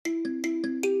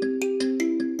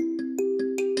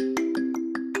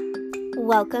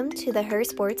Welcome to the Her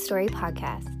Sports Story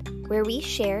podcast, where we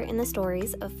share in the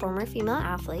stories of former female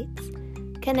athletes,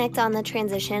 connect on the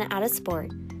transition out of sport,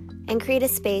 and create a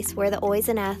space where the Always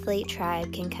an Athlete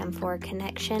tribe can come for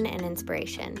connection and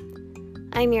inspiration.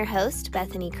 I'm your host,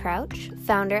 Bethany Crouch,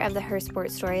 founder of the Her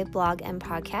Sports Story blog and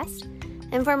podcast,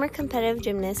 and former competitive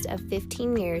gymnast of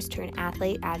 15 years turned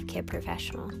athlete advocate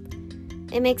professional.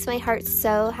 It makes my heart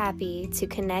so happy to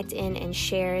connect in and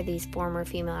share these former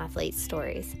female athletes'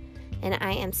 stories. And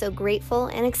I am so grateful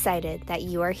and excited that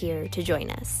you are here to join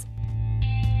us.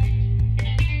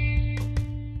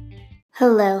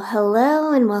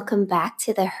 Hello, and welcome back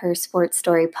to the Her Sports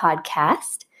Story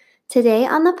podcast. Today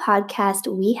on the podcast,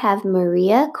 we have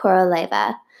Maria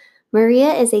Koroleva.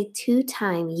 Maria is a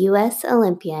two-time U.S.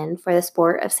 Olympian for the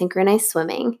sport of synchronized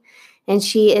swimming, and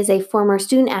she is a former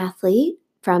student athlete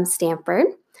from Stanford.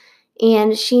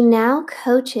 And she now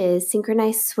coaches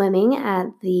synchronized swimming at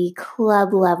the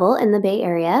club level in the Bay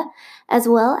Area, as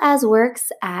well as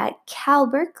works at Cal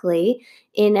Berkeley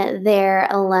in their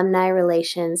alumni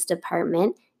relations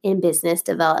department in business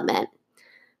development.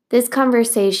 This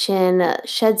conversation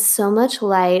sheds so much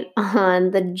light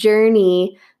on the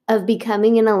journey of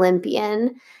becoming an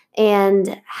Olympian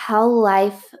and how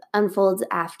life unfolds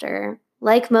after.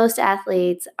 Like most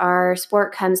athletes, our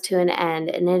sport comes to an end,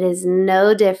 and it is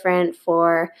no different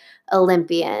for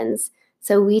Olympians.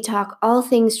 So we talk all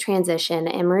things transition,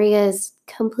 and Maria is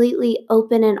completely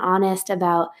open and honest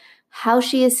about how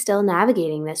she is still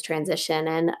navigating this transition.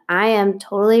 And I am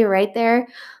totally right there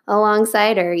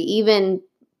alongside her, even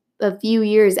a few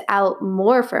years out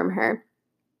more from her.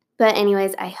 But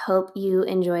anyways, I hope you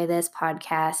enjoy this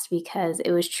podcast because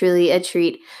it was truly a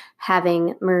treat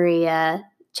having Maria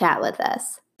chat with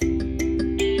us.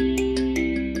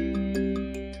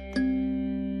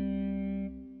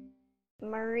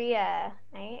 Maria,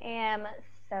 I am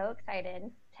so excited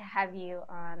to have you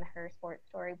on Her Sports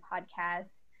Story podcast.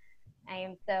 I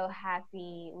am so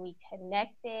happy we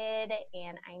connected,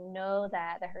 and I know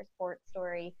that the Her Sports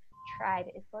Story tribe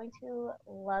is going to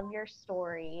love your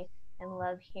story and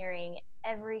love hearing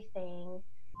everything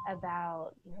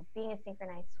about being a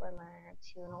synchronized swimmer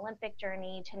to an Olympic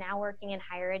journey to now working in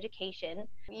higher education.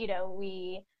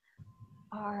 We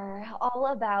are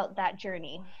all about that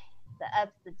journey, the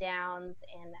ups, the downs,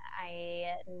 and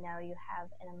I know you have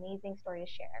an amazing story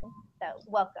to share. So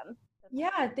welcome.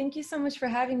 Yeah, thank you so much for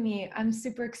having me. I'm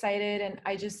super excited, and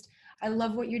I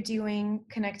love what you're doing,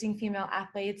 connecting female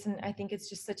athletes, and I think it's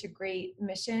just such a great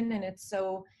mission, and it's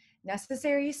so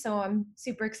necessary. So I'm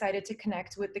super excited to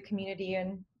connect with the community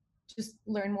and just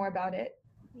learn more about it.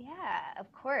 Yeah,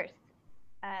 of course.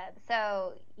 I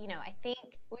think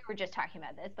we were just talking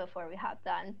about this before we hopped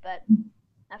on, but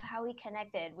of how we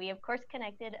connected. We, of course,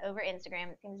 connected over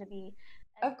Instagram. It seems to be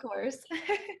Of course.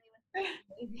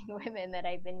 amazing women that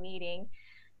I've been meeting.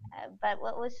 But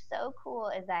what was so cool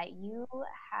is that you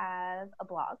have a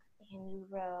blog and you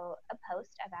wrote a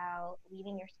post about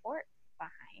leaving your sport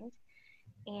behind,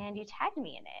 and you tagged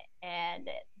me in it. And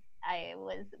I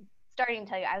was starting to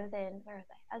tell you, where was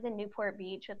I? I was in Newport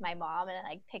Beach with my mom, and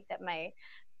I picked up my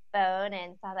phone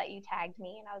and saw that you tagged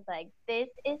me, and I was like, this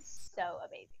is so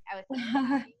amazing. I was so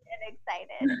happy and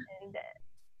excited,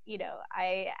 and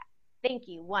I thank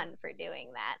you, one, for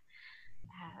doing that.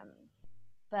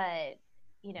 But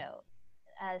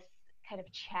us kind of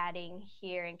chatting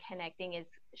here and connecting is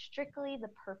strictly the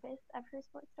purpose of Her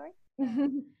Sports Story.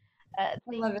 I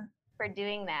love it. For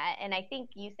doing that. And I think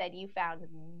you said you found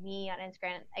me on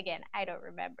Instagram. Again, I don't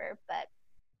remember, but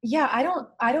yeah, I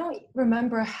don't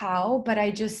remember how, but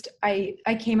I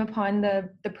came upon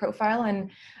the profile, and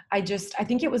I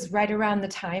think it was right around the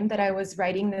time that I was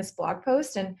writing this blog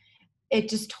post, and it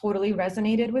just totally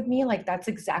resonated with me. Like, that's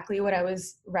exactly what I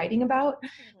was writing about.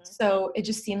 Mm-hmm. So it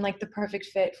just seemed like the perfect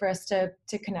fit for us to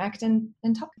connect and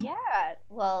talk. Yeah,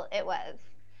 well, it was.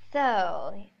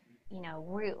 So,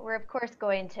 we're of course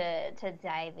going to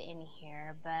dive in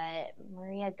here, but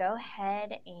Maria, go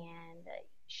ahead and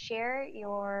share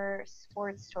your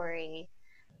sports story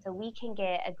so we can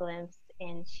get a glimpse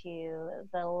into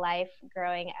the life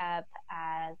growing up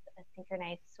as a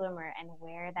synchronized swimmer and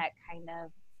where that kind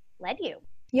of led you.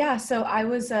 Yeah, so I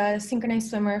was a synchronized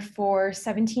swimmer for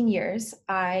 17 years.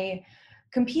 I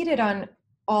competed on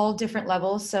all different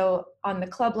levels. So on the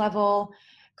club level,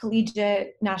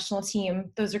 collegiate, national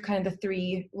team, those are kind of the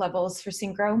three levels for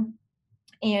synchro.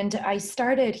 And I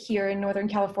started here in Northern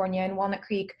California in Walnut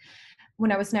Creek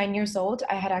when I was 9 years old.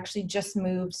 I had actually just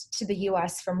moved to the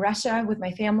US from Russia with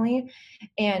my family,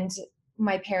 and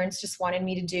my parents just wanted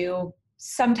me to do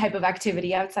some type of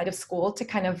activity outside of school to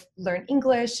kind of learn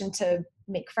English and to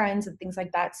make friends and things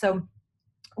like that. So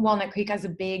Walnut Creek has a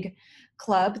big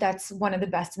club that's one of the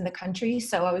best in the country.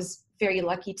 So I was very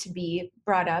lucky to be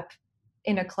brought up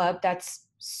in a club that's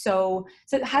so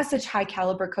it has such high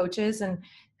caliber coaches and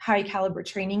high caliber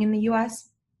training in the US.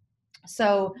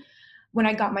 So when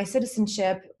I got my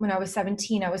citizenship when I was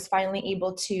 17, I was finally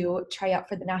able to try out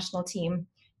for the national team.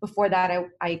 Before that,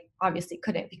 I obviously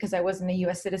couldn't because I wasn't a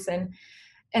US citizen.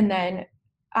 And then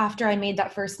after I made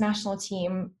that first national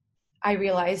team, I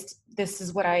realized this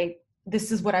is what I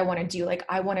want to do. Like,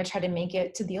 I want to try to make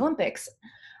it to the Olympics.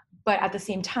 But at the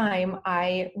same time,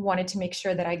 I wanted to make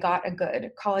sure that I got a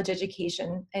good college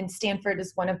education. And Stanford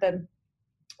is one of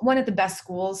the best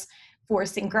schools for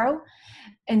synchro.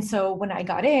 And so when I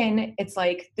got in, it's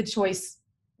like the choice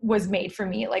was made for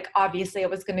me. Like, obviously I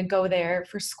was going to go there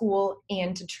for school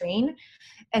and to train.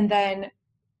 And then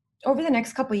over the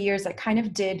next couple of years, I kind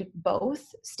of did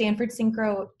both Stanford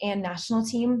synchro and national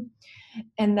team.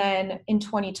 And then in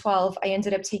 2012, I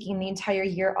ended up taking the entire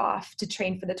year off to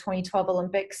train for the 2012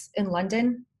 Olympics in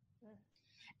London.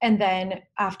 And then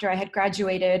after I had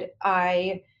graduated,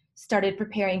 I started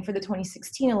preparing for the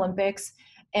 2016 Olympics.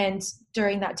 And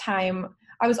during that time,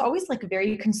 I was always like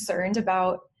very concerned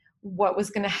about what was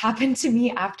going to happen to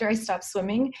me after I stopped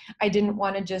swimming. I didn't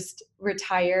want to just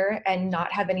retire and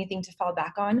not have anything to fall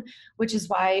back on, which is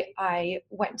why I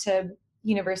went to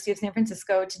University of San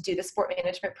Francisco to do the sport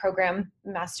management program,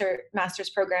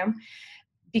 master's program,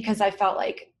 because I felt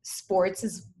like sports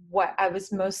is what I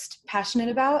was most passionate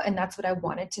about. And that's what I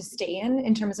wanted to stay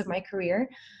in terms of my career.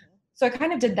 So I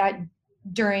kind of did that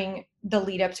during the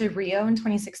lead up to Rio in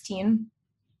 2016.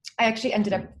 I actually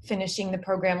ended up finishing the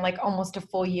program like almost a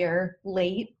full year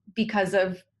late because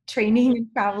of training and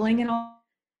traveling and all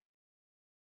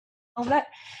that.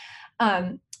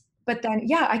 But then,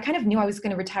 yeah, I kind of knew I was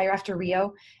going to retire after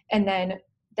Rio. And then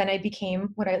I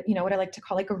became what I like to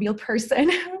call like a real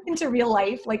person into real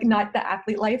life, like not the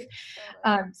athlete life.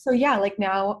 So yeah, like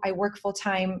now I work full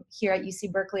time here at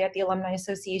UC Berkeley at the Alumni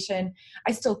Association.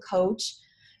 I still coach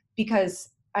because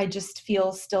I just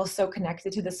feel still so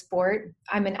connected to the sport.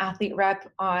 I'm an athlete rep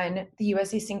on the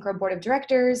USA Synchro Board of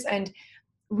Directors. And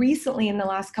recently in the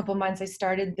last couple months, I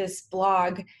started this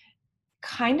blog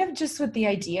kind of just with the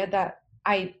idea that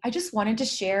I just wanted to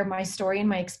share my story and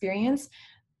my experience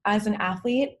as an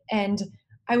athlete. And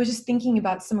I was just thinking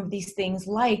about some of these things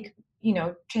like,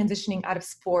 transitioning out of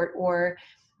sport, or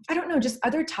I don't know, just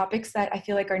other topics that I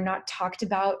feel like are not talked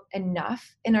about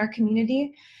enough in our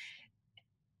community.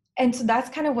 And so that's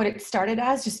kind of what it started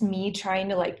as, just me trying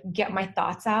to like get my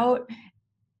thoughts out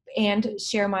and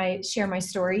share my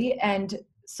story. And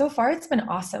so far it's been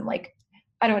awesome. Like,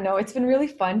 I don't know, it's been really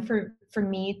fun for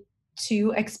me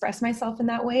to express myself in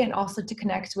that way, and also to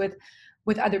connect with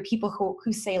other people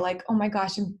who say like, oh my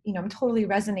gosh, I'm totally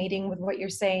resonating with what you're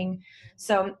saying.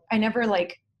 So I never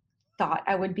like thought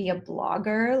I would be a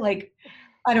blogger. Like,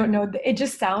 I don't know, it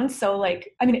just sounds so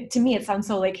like, I mean, to me it sounds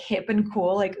so like hip and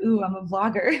cool, like, ooh, I'm a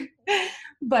vlogger.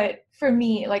 But for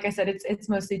me, like I said, it's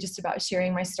mostly just about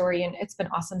sharing my story, and it's been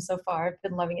awesome so far. I've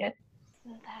been loving it.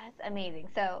 That's amazing.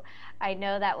 So I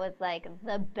know that was like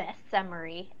the best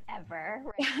summary ever,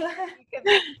 right? You could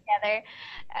put together.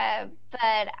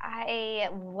 But I,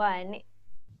 one,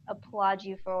 applaud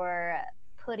you for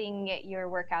putting your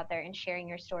work out there and sharing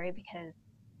your story, because,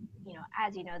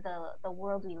 as you know, the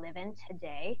world we live in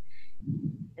today,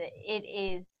 it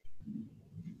is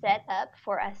set up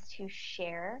for us to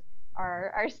share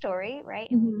our story, right?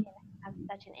 And we can have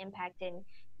such an impact in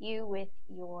you with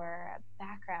your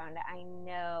background. I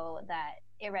know that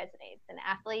it resonates. And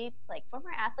athletes, like former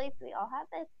athletes, we all have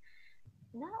this,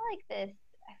 not like this,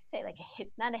 I would say like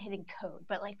not a hidden code,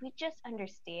 but like we just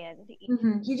understand.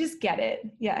 You just get it.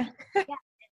 Yeah. Yeah.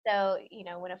 So,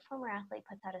 when a former athlete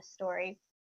puts out a story,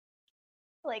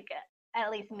 like at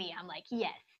least me, I'm like,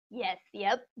 yes,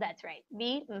 yep, that's right.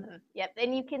 Me, yep.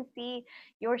 And you can see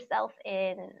yourself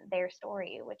in their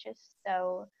story, which is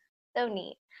so, so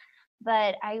neat.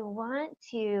 But I want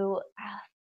to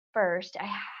first, I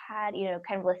had,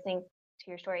 kind of listening to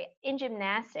your story in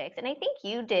gymnastics, and I think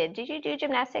you did. Did you do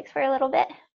gymnastics for a little bit,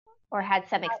 or had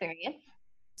some experience?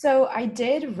 So I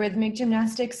did rhythmic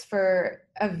gymnastics for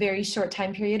a very short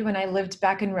time period when I lived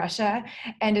back in Russia.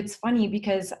 And it's funny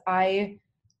because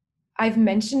I've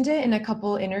mentioned it in a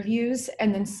couple interviews,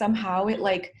 and then somehow it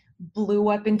like blew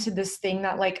up into this thing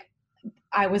that like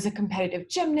I was a competitive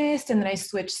gymnast, and then I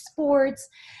switched sports.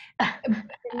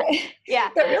 Yeah.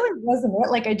 That really wasn't it.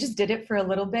 Like, I just did it for a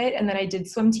little bit, and then I did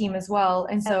swim team as well.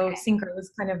 And so synchro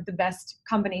was kind of the best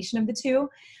combination of the two.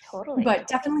 Totally. But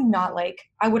definitely not like,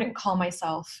 I wouldn't call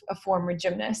myself a former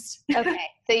gymnast. Okay.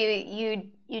 So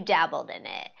you dabbled in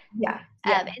it. Yeah.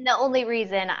 Yeah. And the only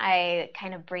reason I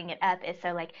kind of bring it up is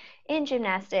so like in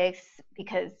gymnastics,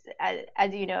 because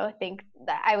as you know, I think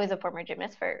that I was a former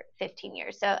gymnast for 15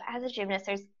 years. So as a gymnast,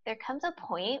 there comes a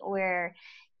point where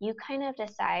you kind of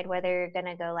decide whether you're going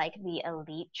to go like the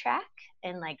elite track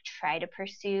and like try to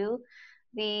pursue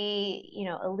the,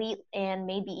 elite and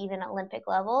maybe even Olympic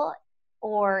level,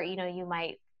 or, you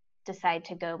might decide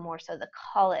to go more so the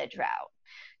college route.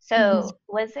 Mhm. So,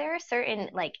 was there a certain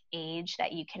like age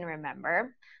that you can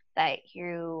remember that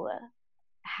you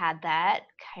had that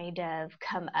kind of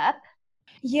come up?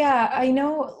 Yeah, I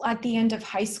know at the end of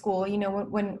high school,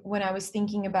 when I was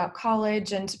thinking about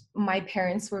college, and my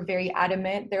parents were very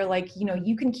adamant. They're like,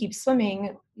 you can keep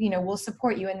swimming, we'll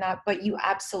support you in that, but you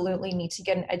absolutely need to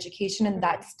get an education, and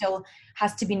that still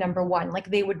has to be number one. Like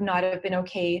they would not have been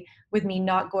okay with me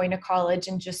not going to college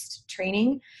and just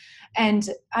training. And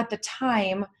at the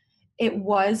time, it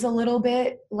was a little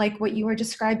bit like what you were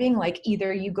describing, like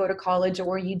either you go to college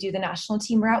or you do the national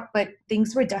team route, but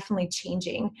things were definitely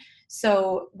changing.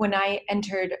 So when I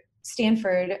entered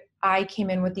Stanford, I came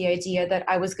in with the idea that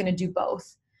I was going to do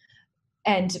both.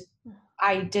 And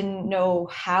I didn't know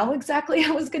how exactly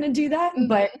I was going to do that,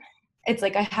 but it's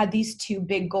like I had these two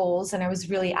big goals, and I was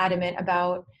really adamant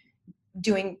about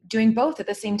doing both at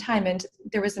the same time. And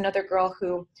there was another girl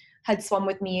who had swum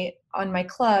with me on my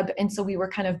club, and so we were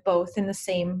kind of both in the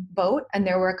same boat, and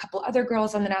there were a couple other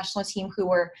girls on the national team who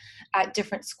were at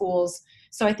different schools.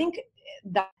 So I think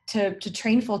that to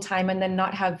train full time and then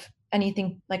not have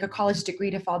anything like a college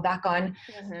degree to fall back on,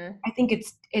 I think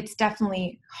it's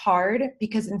definitely hard,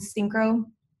 because in synchro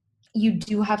you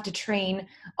do have to train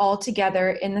all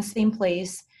together in the same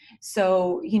place.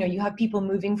 So, you have people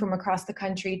moving from across the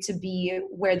country to be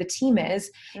where the team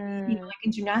is. Like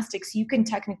in gymnastics, you can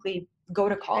technically go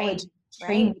to college,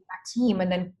 train with that team,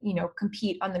 and then,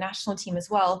 compete on the national team as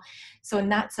well. So in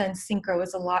that sense, synchro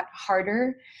is a lot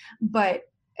harder. But,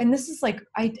 and this is like,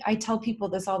 I tell people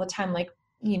this all the time, like,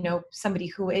 somebody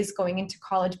who is going into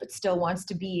college but still wants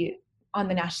to be on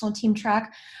the national team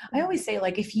track, I always say,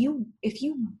 like, if you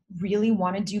really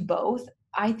want to do both,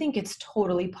 I think it's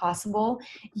totally possible.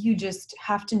 You just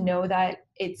have to know that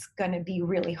it's going to be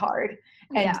really hard,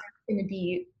 and there's going to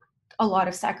be a lot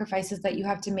of sacrifices that you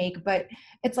have to make. But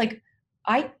it's like,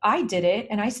 I did it,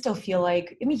 and I still feel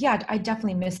like, I mean, yeah, I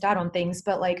definitely missed out on things,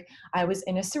 but like I was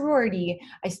in a sorority,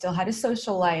 I still had a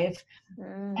social life.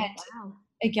 And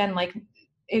again, like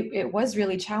it was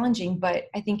really challenging, but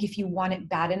I think if you want it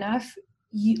bad enough,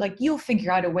 you'll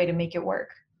figure out a way to make it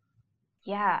work.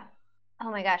 Yeah. Oh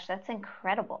my gosh, that's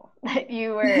incredible that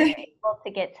you were able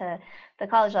to get to the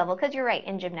college level. Because you're right,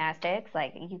 in gymnastics,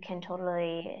 like you can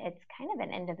totally, it's kind of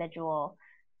an individual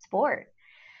sport.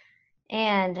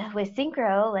 And with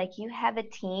synchro, like you have a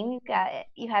team,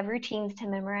 you have routines to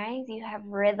memorize, you have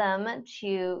rhythm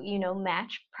to,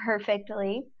 match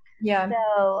perfectly. Yeah.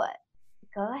 So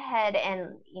go ahead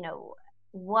and,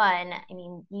 one, I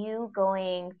mean, you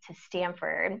going to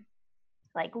Stanford,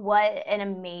 like what an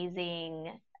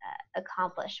amazing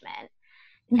accomplishment.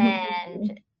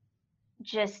 And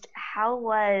just how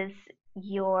was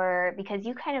because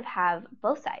you kind of have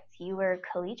both sides. You were a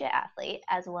collegiate athlete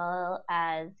as well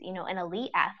as, an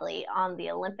elite athlete on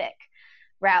the Olympic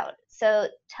route. So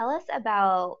tell us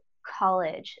about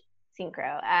college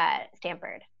synchro at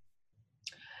Stanford.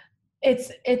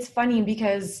 It's funny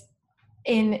because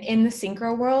in the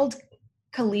synchro world,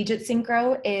 collegiate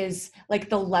synchro is like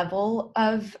the level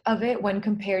of it when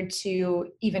compared to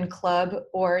even club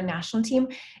or national team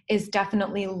is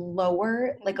definitely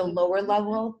lower, like a lower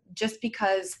level, just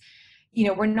because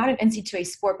we're not an NC2A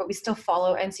sport, but we still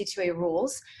follow NC2A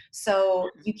rules. So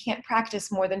you can't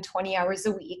practice more than 20 hours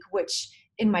a week, which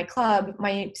in my club,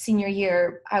 my senior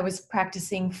year, I was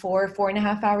practicing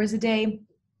 4.5 hours a day.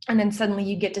 And then suddenly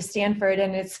you get to Stanford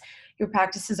and your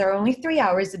practices are only 3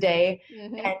 hours a day.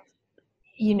 And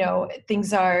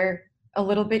things are a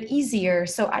little bit easier.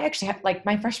 So I actually had, like,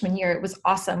 my freshman year, it was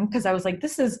awesome, because I was like,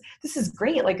 this is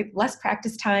great. Like, less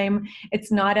practice time.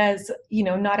 It's not as,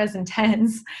 not as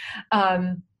intense.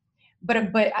 But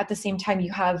at the same time,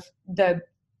 you have the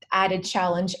added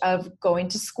challenge of going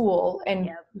to school, and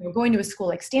going to a school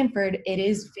like Stanford, it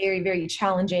is very, very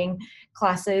challenging.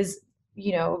 Classes,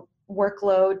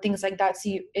 workload, things like that.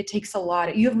 So it takes a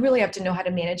lot. You really have to know how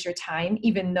to manage your time,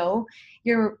 even though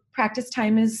your practice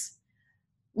time is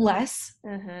less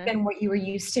than what you were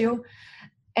used to.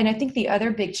 And I think the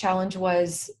other big challenge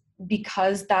was,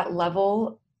 because that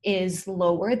level is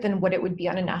lower than what it would be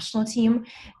on a national team,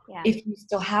 if you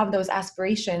still have those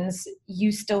aspirations,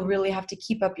 you still really have to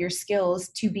keep up your skills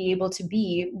to be able to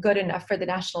be good enough for the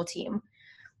national team.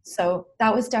 So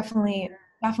that was definitely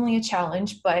definitely a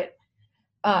challenge, but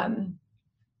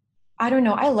I don't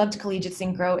know. I loved collegiate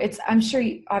synchro. I'm sure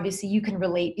obviously you can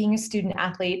relate. Being a student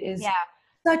athlete is Yeah.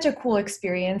 such a cool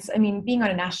experience. I mean, being on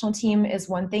a national team is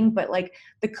one thing, but like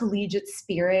the collegiate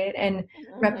spirit and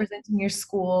representing your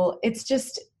school,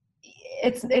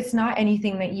 it's not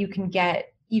anything that you can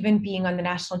get even being on the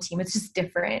national team. It's just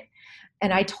different.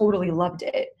 And I totally loved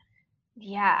it.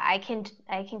 Yeah, I can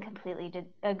completely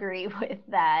agree with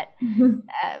that.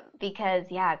 Because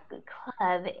yeah,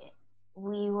 club,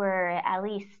 we were at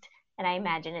least, and I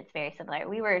imagine it's very similar.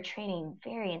 We were training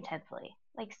very intensely,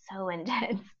 like so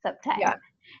intense sometimes. Yeah.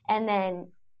 And then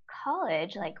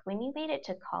college, like when you made it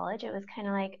to college, it was kind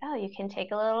of like, oh, you can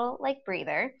take a little like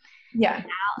breather. Yeah.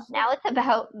 Now it's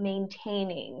about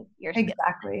maintaining your skill.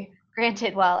 Exactly.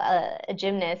 Granted, while a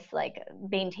gymnast like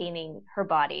maintaining her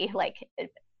body, like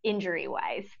injury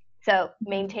wise. So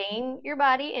maintain your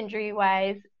body injury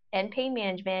wise and pain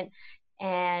management.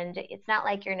 And it's not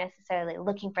like you're necessarily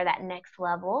looking for that next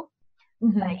level,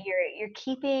 but you're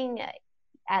keeping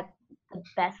at the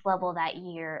best level that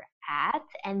you're at,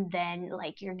 and then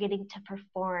like you're getting to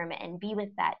perform and be with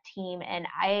that team. And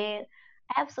I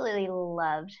absolutely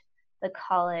loved the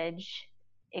college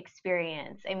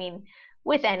experience. I mean,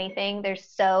 with anything, there's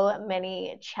so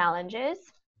many challenges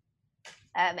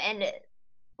and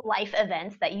life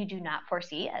events that you do not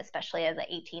foresee, especially as an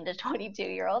 18 to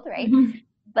 22-year-old, right?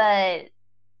 But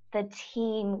the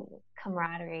team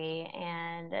camaraderie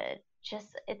and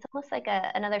just it's almost like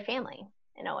another family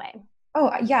in a way.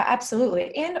 Oh, yeah,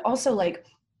 absolutely. And also like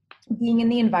being in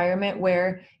the environment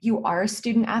where you are a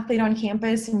student athlete on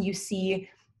campus and you see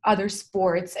other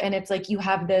sports and it's like you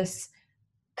have this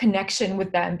connection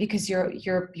with them because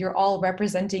you're all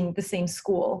representing the same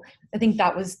school. I think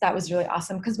that was really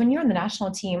awesome because when you're on the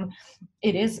national team,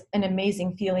 it is an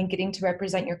amazing feeling getting to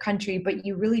represent your country, but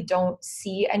you really don't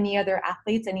see any other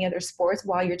athletes, any other sports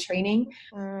while you're training.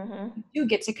 You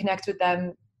get to connect with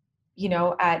them,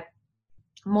 at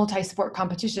multi-sport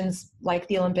competitions like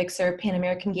the Olympics or Pan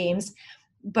American Games,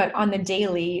 but on the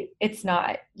daily,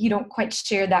 you don't quite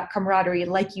share that camaraderie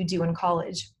like you do in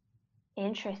college.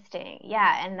 Interesting.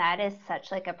 Yeah, and that is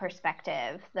such like a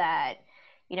perspective that,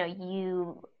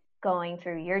 you going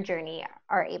through your journey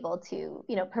are able to,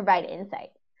 provide insight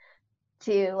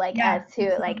to like us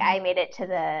who like I made it to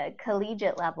the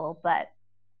collegiate level, but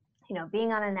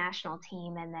being on a national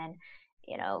team and then,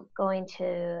 going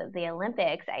to the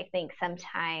Olympics, I think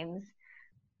sometimes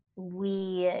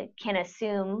we can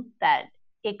assume that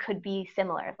it could be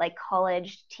similar, like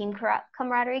college team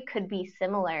camaraderie could be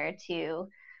similar to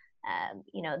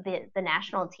the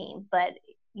national team. But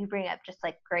you bring up just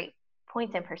like great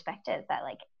points and perspectives that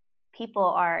like people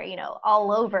are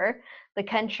all over the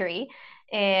country,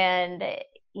 and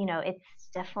it's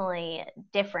definitely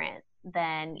different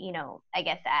than I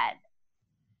guess at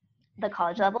the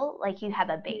college level, like you have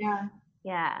a base.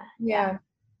 Yeah.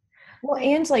 Well,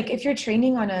 and like if you're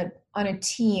training on a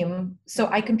team, so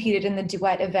I competed in the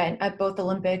duet event at both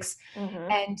Olympics,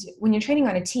 and when you're training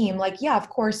on a team, like of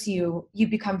course you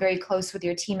become very close with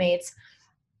your teammates,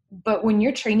 but when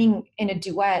you're training in a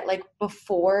duet, like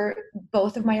before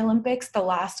both of my Olympics, the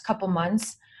last couple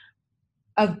months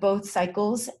of both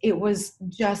cycles, it was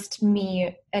just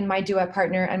me and my duet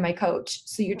partner and my coach.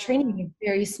 So you're training in a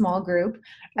very small group,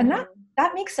 and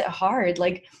that makes it hard.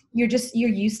 Like you're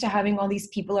used to having all these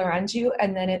people around you,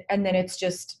 and then it's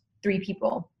just 3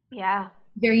 people. Yeah.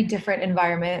 Very different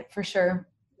environment for sure.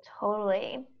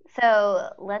 Totally.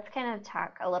 So let's kind of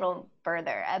talk a little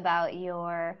further about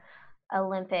your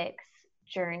Olympics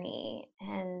journey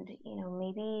and,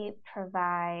 maybe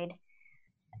provide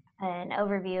an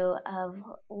overview of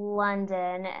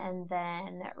London and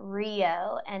then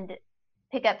Rio, and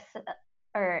pick up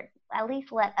or at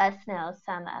least let us know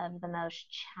some of the most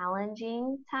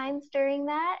challenging times during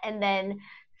that, and then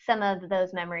some of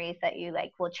those memories that you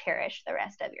like will cherish the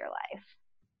rest of your life.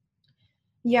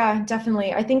 Yeah,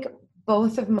 definitely. I think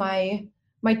both of my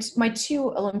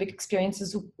 2 Olympic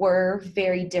experiences were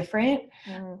very different,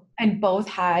 and both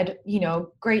had,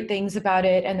 great things about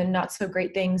it and then not so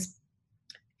great things.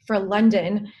 For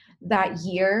London, that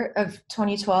year of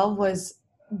 2012 was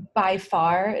by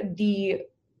far the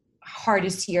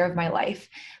hardest year of my life.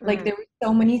 Like there were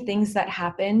so many things that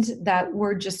happened that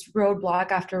were just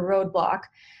roadblock after roadblock.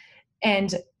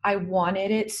 And I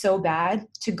wanted it so bad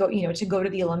to go to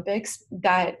the Olympics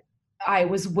that I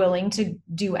was willing to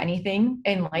do anything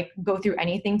and like go through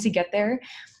anything to get there.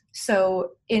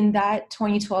 So in that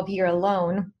 2012 year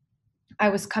alone, I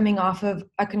was coming off of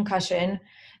a concussion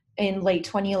in late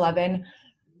 2011.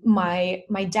 My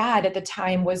dad at the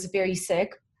time was very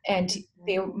sick, and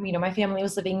they, my family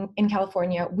was living in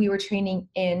California. We were training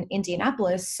in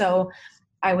Indianapolis. So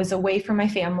I was away from my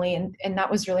family, and that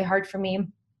was really hard for me.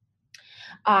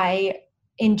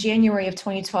 In January of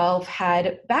 2012,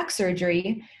 had back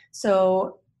surgery.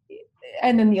 So,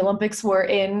 and then the Olympics were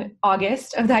in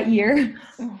August of that year.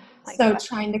 So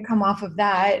trying to come off of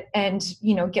that and,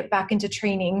 get back into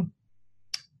training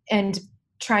and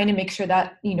trying to make sure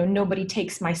that, nobody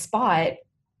takes my spot,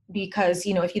 because,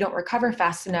 if you don't recover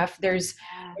fast enough, there's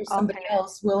somebody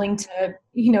else willing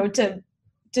to,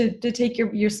 to take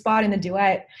your spot in the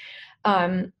duet.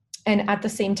 And at the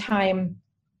same time,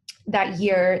 that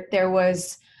year there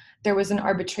was an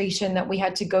arbitration that we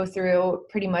had to go through.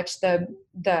 Pretty much the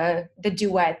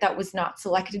duet that was not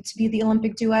selected to be the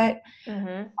Olympic duet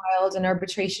filed an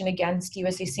arbitration against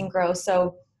USA Synchro.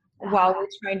 So while we're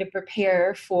trying to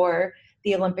prepare for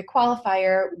the Olympic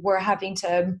qualifier, we're having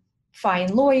to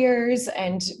find lawyers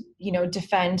and,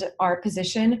 defend our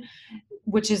position,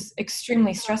 which is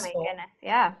extremely stressful. Oh my goodness.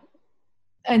 Yeah.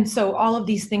 And so all of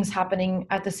these things happening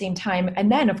at the same time.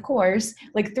 And then, of course,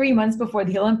 like 3 months before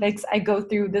the Olympics, I go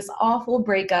through this awful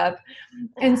breakup.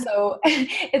 And so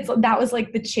that was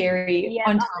like the cherry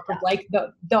on top of like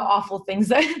the awful things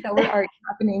that were already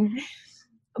happening.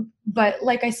 But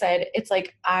like I said, it's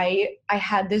like I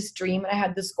had this dream and I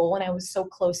had this goal and I was so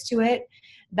close to it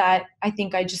that I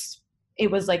think it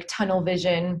was like tunnel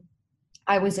vision.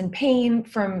 I was in pain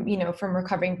from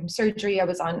recovering from surgery. I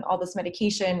was on all this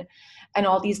medication and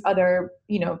all these other,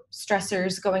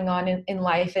 stressors going on in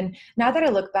life. And now that I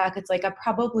look back, it's like I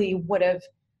probably would have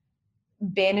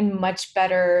been in much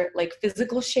better like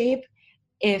physical shape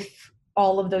if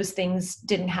all of those things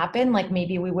didn't happen. Like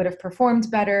maybe we would have performed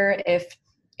better if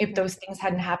those things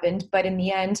hadn't happened. But in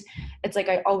the end, it's like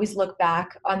I always look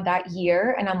back on that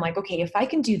year and I'm like, okay, if I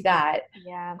can do that,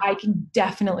 I can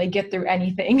definitely get through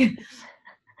anything.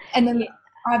 And then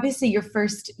obviously your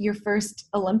first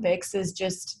Olympics is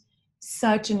just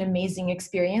such an amazing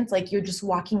experience. Like you're just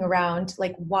walking around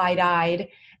like wide-eyed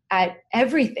at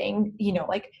everything,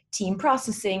 like team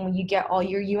processing, when you get all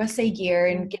your USA gear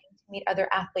and getting to meet other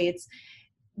athletes,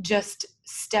 just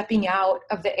stepping out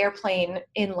of the airplane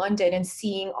in London and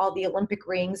seeing all the Olympic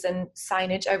rings and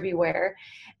signage everywhere,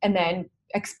 and then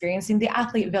experiencing the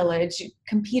athlete village,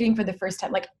 competing for the first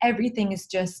time. Like everything is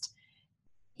just,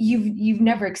 you've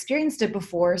never experienced it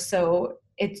before. So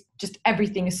it's just,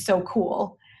 everything is so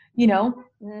cool,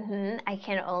 I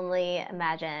can only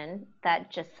imagine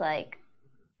that, just like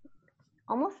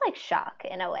almost like shock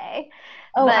in a way.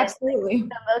 Oh, but absolutely.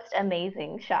 The most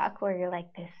amazing shock where you're like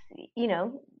this,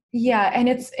 Yeah. And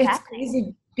it's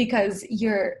crazy because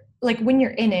you're like, when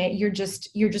you're in it, you're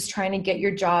just trying to get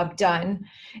your job done.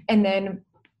 And then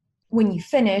when you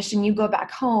finish and you go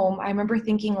back home, I remember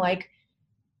thinking like,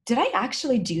 did I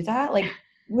actually do that? Like,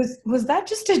 was that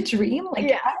just a dream?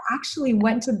 Like I actually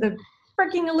went to the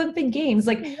freaking Olympic Games.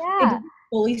 Like it didn't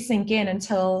fully sink in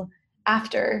until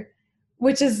after,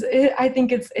 which is, I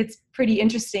think it's pretty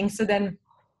interesting. So then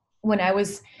when I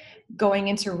was going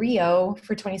into Rio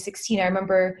for 2016, I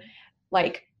remember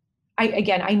like,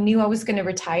 I knew I was going to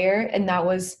retire. And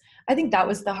I think that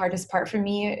was the hardest part for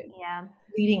me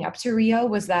leading up to Rio,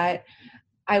 was that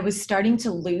I was starting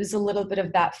to lose a little bit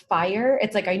of that fire.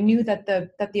 It's like I knew that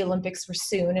the Olympics were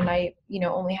soon and I,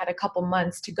 only had a couple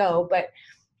months to go, but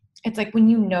it's like when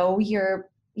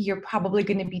you're probably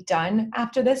going to be done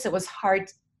after this, it was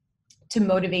hard to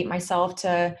motivate myself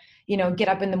to, get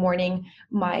up in the morning.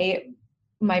 My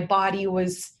body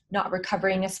was not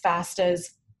recovering as fast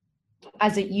as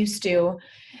it used to.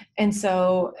 And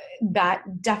so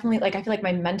that definitely, like, I feel like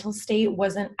my mental state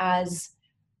wasn't as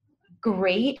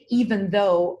great, even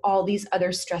though all these other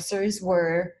stressors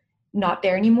were not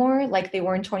there anymore, like they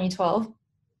were in 2012.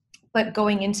 But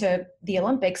going into the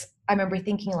Olympics, I remember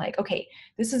thinking like, okay,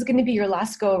 this is going to be your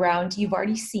last go around. You've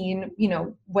already seen,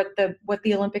 what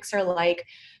the Olympics are like.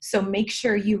 So make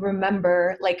sure you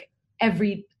remember like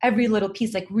every little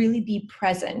piece, like really be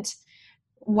present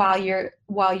while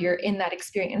you're in that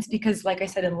experience. Because like I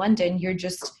said, in London, you're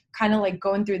just kind of like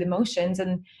going through the motions,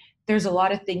 and there's a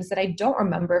lot of things that I don't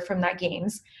remember from that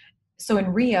games. So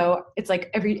in Rio, it's like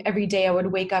every day I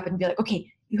would wake up and be like,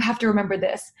 okay, you have to remember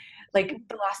this. Like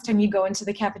the last time you go into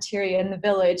the cafeteria in the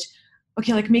village,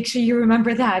 okay, like make sure you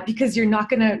remember that, because you're not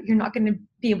gonna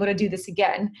be able to do this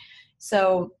again.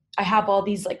 So I have all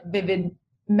these like vivid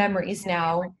memories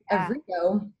now of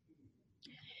Rio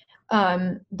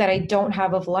that I don't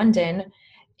have of London.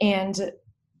 And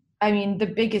I mean, the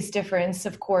biggest difference,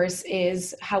 of course,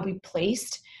 is how we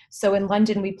placed. So in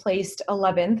London, we placed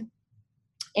 11th.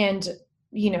 And,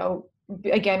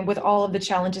 again, with all of the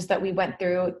challenges that we went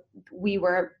through,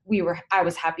 I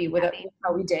was happy with it, with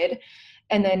how we did.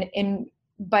 And then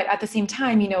but at the same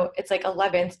time, it's like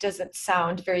 11th doesn't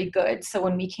sound very good. So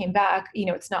when we came back,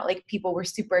 it's not like people were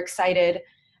super excited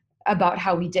about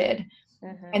how we did.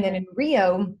 Mm-hmm. And then in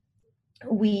Rio,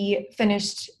 we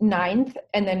finished 9th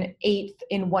and then 8th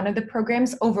in one of the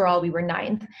programs. Overall, we were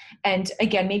 9th. And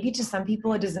again, maybe to some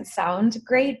people it doesn't sound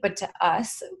great, but to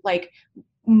us, like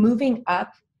moving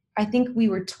up, I think we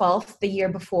were 12th the year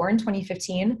before in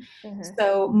 2015. Mm-hmm.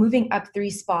 So moving up 3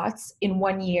 spots in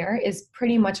 1 year is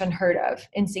pretty much unheard of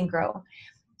in synchro.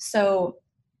 So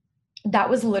that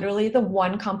was literally the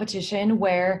one competition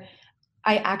where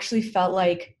I actually felt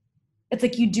like, it's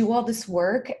like you do all this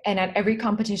work and at every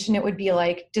competition it would be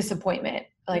like disappointment,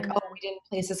 like, Mm-hmm. oh, we didn't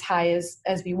place as high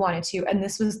as we wanted to. And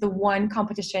this was the one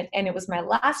competition, and it was my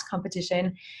last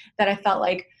competition, that I felt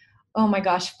like, oh my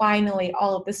gosh, finally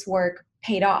all of this work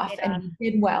paid off and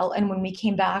we did well. And when we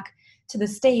came back to the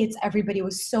States, everybody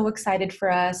was so excited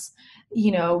for us.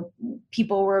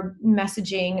 People were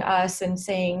messaging us and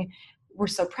saying, we're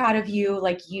so proud of you.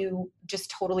 Like, you just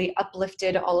totally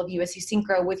uplifted all of USC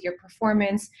Synchro with your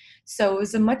performance. So it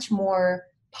was a much more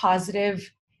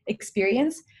positive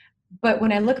experience. But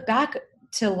when I look back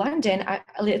to London,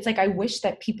 it's like I wish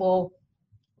that people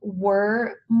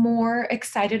were more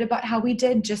excited about how we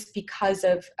did, just because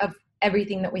of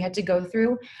everything that we had to go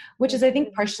through, which is, I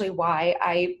think, partially why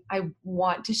I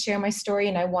want to share my story,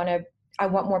 and I want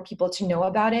more people to know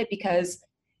about it, because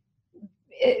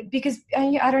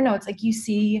I don't know, it's like you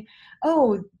see,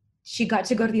 oh, she got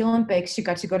to go to the Olympics. She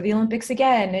got to go to the Olympics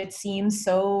again. It seems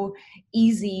so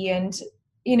easy. And,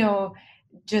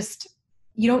 just,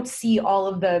 you don't see all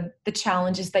of the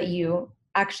challenges that you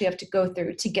actually have to go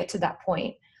through to get to that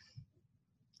point.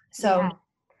 So. Yeah.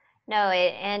 No,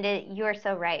 you're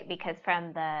so right, because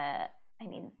from the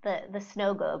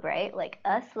snow globe, right? Like,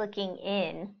 us looking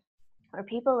in, or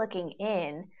people looking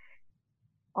in,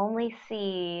 only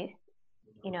see,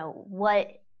 what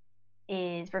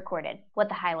is recorded, what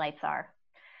the highlights are.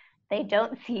 They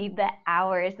don't see the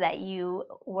hours that you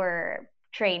were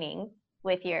training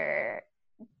with your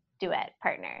duet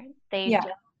partner. They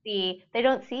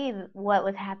don't see what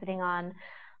was happening on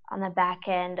the back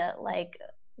end, like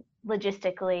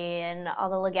logistically and all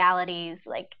the legalities.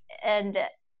 And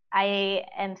I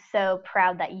am so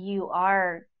proud that you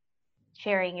are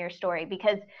sharing your story,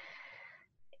 because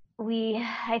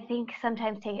I think,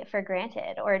 sometimes take it for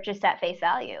granted, or just at face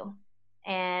value.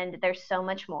 And there's so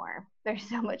much more. There's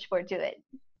so much more to it,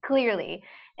 clearly.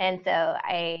 And so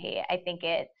I think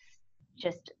it's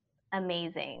just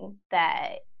amazing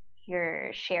that you're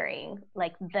sharing,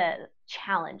 like, the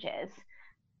challenges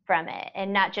from it,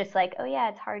 and not just like, oh yeah,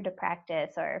 it's hard to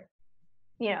practice, or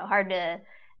hard to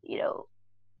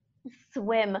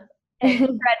swim and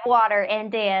tread water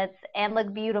and dance and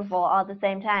look beautiful all at the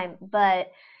same time,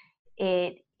 but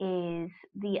it is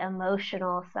the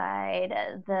emotional side,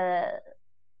 the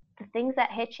things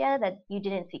that hit you that you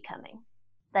didn't see coming.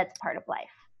 That's part of life.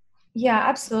 Yeah,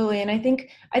 absolutely. And I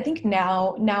think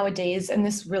nowadays, and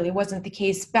this really wasn't the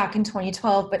case back in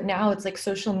 2012, but now it's like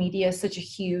social media is such a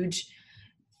huge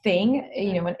thing,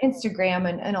 and Instagram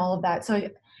and all of that. So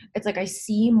it's like I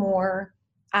see more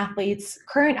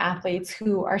current athletes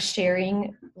who are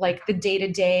sharing like the day to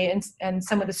day and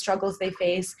some of the struggles they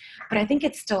face. But I think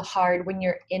it's still hard when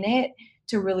you're in it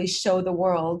to really show the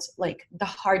world like the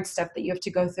hard stuff that you have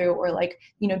to go through, or like,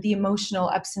 the emotional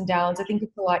ups and downs. I think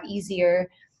it's a lot easier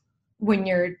when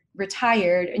you're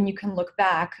retired and you can look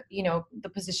back, the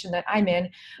position that I'm in.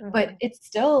 But it's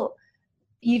still,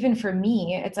 even for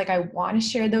me, it's like I want to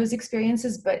share those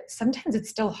experiences, but sometimes it's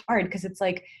still hard, because it's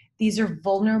like these are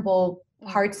vulnerable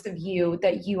parts of you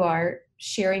that you are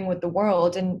sharing with the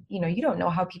world, and you don't know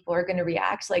how people are going to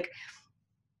react. Like,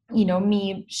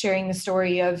 me sharing the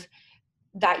story of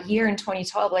that year in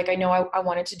 2012, like I know I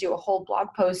wanted to do a whole blog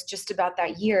post just about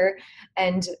that year,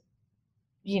 and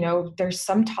there's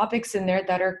some topics in there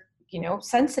that are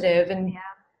sensitive, and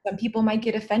some people might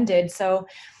get offended. So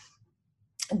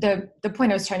the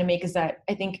point I was trying to make is that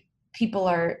I think people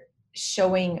are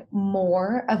showing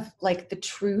more of like the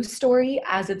true story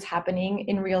as it's happening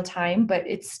in real time, but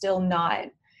it's still not,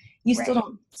 you still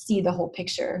don't see the whole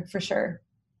picture, for sure.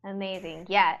 Amazing.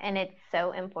 Yeah. And it's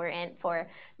so important for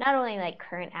not only like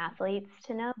current athletes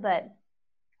to know, but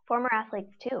former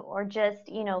athletes too, or just,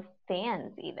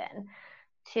 fans even,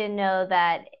 to know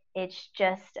that it's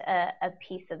just a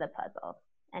piece of the puzzle,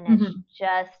 and it's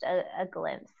just a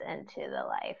glimpse into the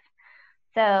life.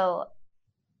 So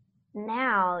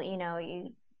now,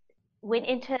 went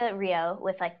into Rio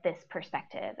with like this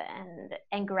perspective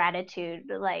and gratitude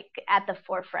like at the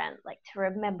forefront, like to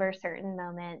remember certain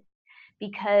moments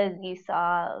because you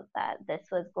saw that this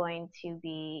was going to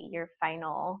be your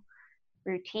final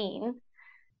routine.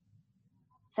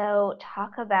 So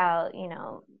talk about,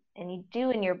 and you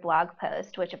do in your blog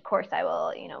post, which of course I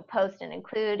will, post and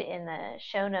include in the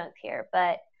show notes here,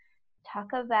 but talk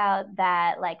about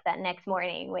that, like that next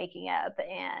morning waking up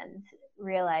and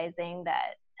realizing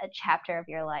that a chapter of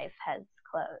your life has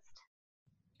closed.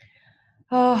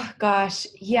 Oh gosh.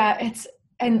 Yeah,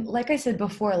 and like I said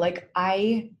before, like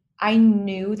I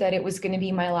knew that it was going to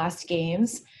be my last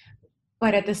games,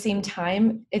 but at the same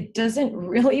time, it doesn't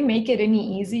really make it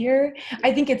any easier.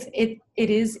 I think it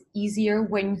is easier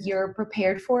when you're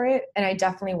prepared for it, and I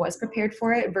definitely was prepared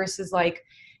for it versus like,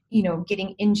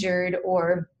 getting injured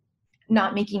or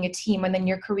not making a team and then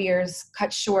your career's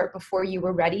cut short before you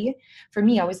were ready. For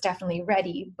me, I was definitely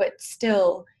ready, but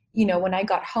still, when I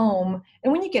got home,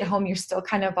 and when you get home, you're still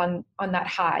kind of on that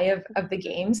high of the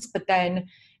games, but then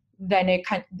it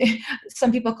kind of,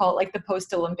 some people call it like the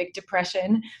post-Olympic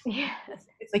depression. Yes.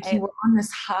 It's like you were on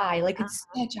this high, like it's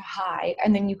such a high,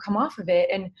 and then you come off of it,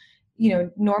 and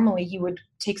normally you would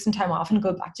take some time off and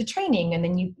go back to training, and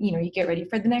then you get ready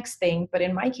for the next thing. But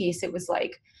in my case, it was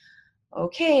like,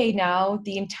 okay, now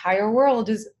the entire world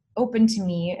is open to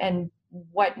me, and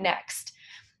what next?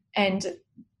 And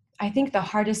I think the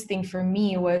hardest thing for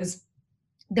me was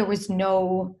there was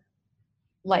no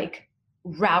like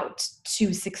route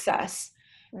to success.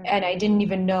 And I didn't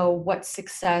even know what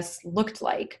success looked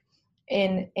like.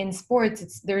 In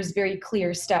sports, there's very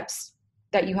clear steps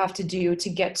that you have to do to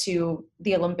get to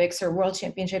the Olympics or world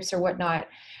championships or whatnot.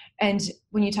 And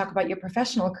when you talk about your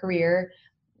professional career,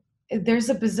 there's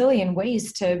a bazillion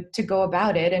ways to go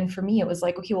about it. And for me, it was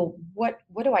like, okay, well, what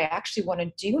do I actually want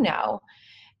to do now?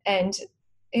 And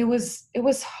it was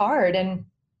hard. And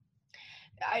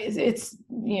it's,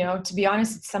 to be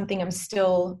honest, it's something I'm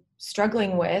still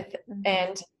struggling with.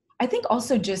 And I think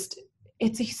also just,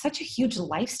 such a huge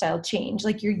lifestyle change.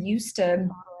 Like you're used to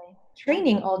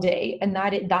training all day, and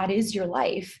that is your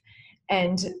life.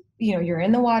 And, you're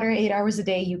in the water 8 hours a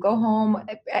day, you go home.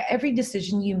 Every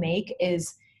decision you make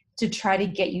is to try to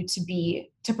get you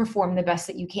to perform the best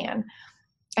that you can.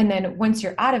 And then once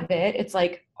you're out of it, it's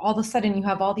like all of a sudden you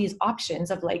have all these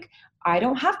options of like, I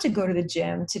don't have to go to the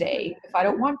gym today if I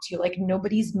don't want to. Like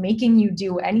nobody's making you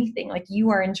do anything. Like you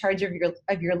are in charge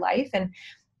of your life. And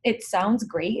it sounds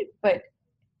great, but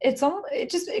it kind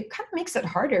of makes it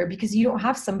harder because you don't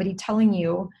have somebody telling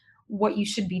you what you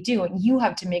should be doing. You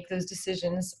have to make those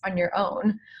decisions on your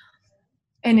own.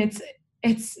 And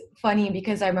it's funny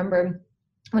because I remember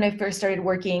when I first started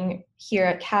working here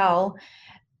at Cal,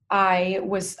 I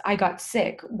got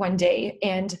sick one day,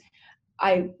 and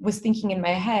I was thinking in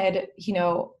my head,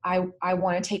 I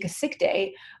want to take a sick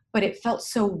day, but it felt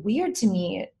so weird to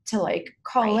me to like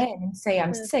call in and say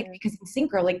I'm sick, because in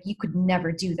synchro, like you could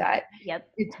never do that. Yep.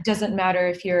 It doesn't matter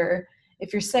if you're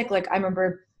sick. Like I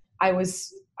remember I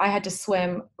had to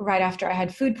swim right after I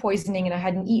had food poisoning and I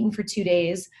hadn't eaten for 2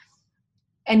 days.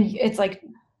 And it's like,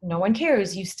 no one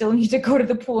cares. You still need to go to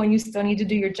the pool and you still need to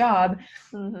do your job.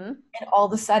 And all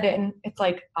of a sudden it's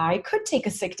like, I could take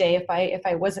a sick day if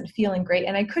I wasn't feeling great,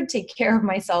 and I could take care of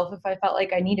myself if I felt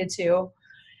like I needed to.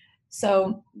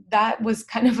 So that was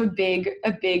kind of a big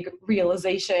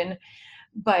realization.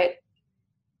 But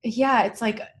yeah, it's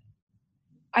like,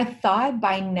 I thought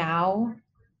by now,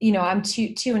 I'm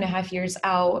 2.5 years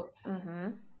out.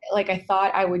 Like I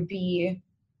thought I would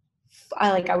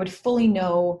fully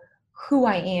know who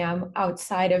I am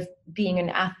outside of being an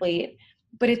athlete,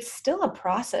 but it's still a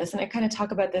process. And I kind of talk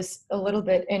about this a little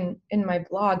bit in my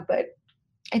blog, but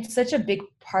it's such a big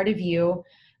part of you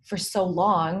for so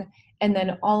long. And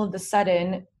then all of a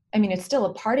sudden, I mean, it's still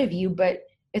a part of you, but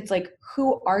it's like,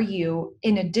 who are you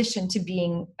in addition to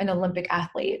being an Olympic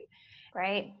athlete?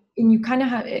 Right. And you kind of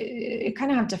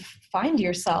have to find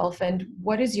yourself, and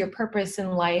what is your purpose in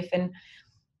life? And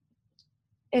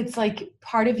it's like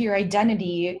part of your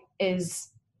identity it's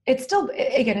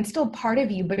still part of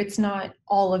you, but it's not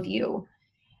all of you.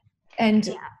 And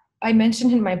yeah. I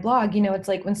mentioned in my blog, it's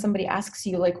like when somebody asks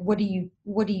you, like, what do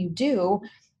you do?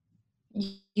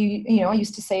 I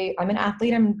used to say, I'm an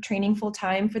athlete, I'm training full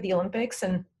time for the Olympics.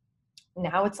 And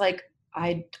now it's like,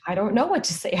 I don't know what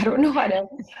to say. I don't know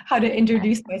how to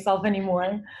introduce myself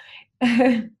anymore.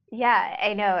 Yeah,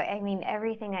 I know. I mean,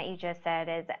 everything that you just said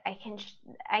is,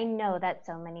 I know that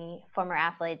so many former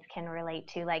athletes can relate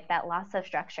to like that loss of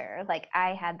structure. Like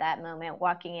I had that moment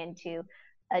walking into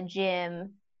a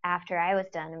gym after I was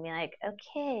done and be like,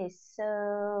 okay,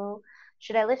 so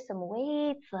should I lift some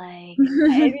weights? Like,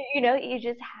 you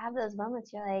just have those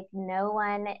moments. You're like, no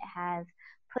one has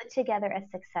put together a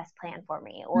success plan for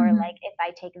me, or like, if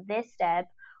I take this step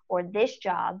or this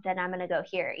job, then I'm going to go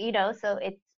here, so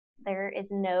there is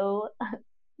no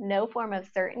form of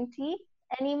certainty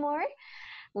anymore,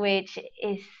 which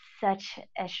is such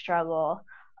a struggle,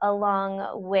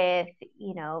 along with,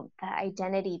 the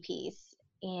identity piece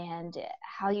and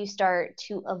how you start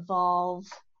to evolve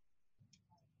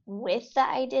with the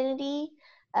identity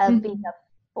of being a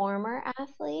former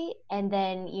athlete. And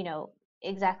then,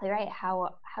 exactly right. How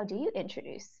do you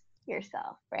introduce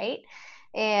yourself, right?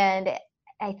 And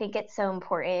I think it's so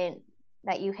important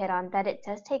that you hit on that it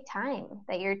does take time,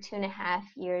 that you're 2.5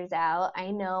 years out.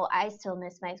 I know I still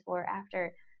miss my sport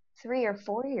after 3 or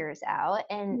 4 years out.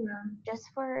 And just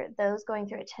for those going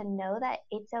through it to know that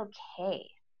it's okay.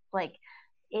 Like,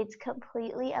 it's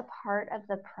completely a part of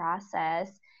the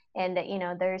process, and that,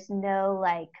 there's no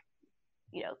like,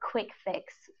 quick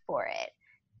fix for it,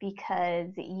 because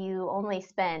you only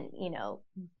spent,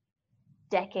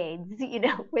 decades,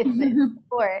 with this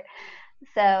sport.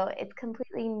 So it's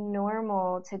completely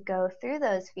normal to go through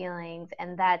those feelings.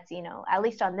 And that's, at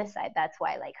least on this side, that's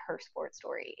why like Her Sport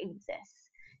Story exists,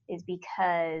 is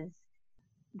because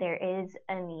there is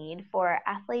a need for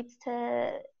athletes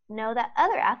to know that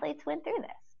other athletes went through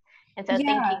this. And so thank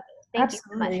you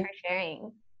so much for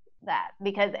sharing that,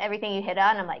 because everything you hit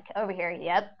on, I'm like, over here,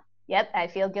 yep, I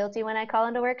feel guilty when I call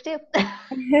into work too.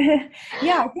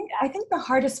 Yeah, I think the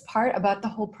hardest part about the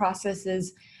whole process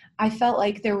is I felt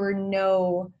like there were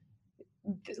no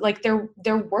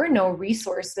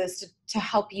resources to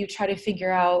help you try to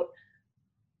figure out,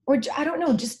 or I don't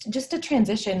know, just a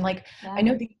transition. Like, I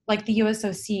know the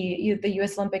USOC, the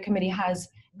US Olympic Committee, has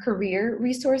career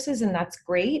resources, and that's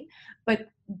great. But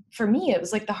for me, it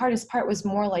was like the hardest part was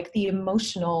more like the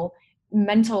emotional,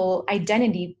 mental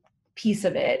identity piece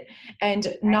of it.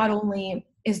 And not only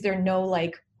is there no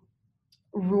like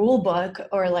rule book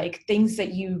or like things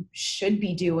that you should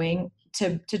be doing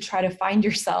to try to find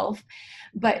yourself,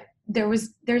 but there's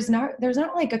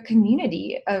not like a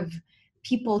community of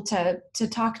people to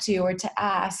talk to or to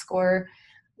ask, or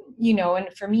and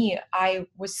for me, I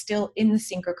was still in the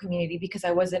synchro community because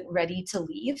I wasn't ready to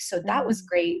leave, so that was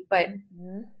great. But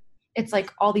it's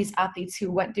like all these athletes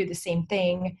who went through the same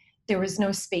thing, there was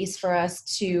no space for us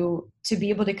to be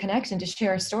able to connect and to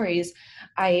share our stories.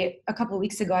 A couple of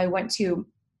weeks ago, I went to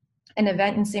an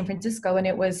event in San Francisco, and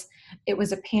it was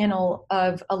a panel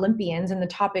of Olympians, and the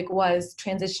topic was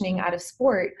transitioning out of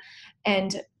sport.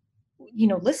 And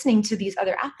listening to these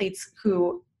other athletes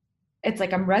who, it's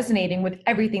like I'm resonating with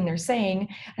everything they're saying,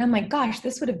 and I'm like, gosh,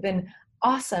 this would have been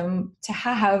awesome to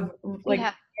have like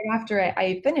right after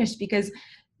I finished, because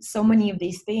so many of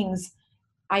these things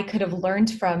I could have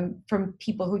learned from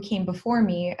people who came before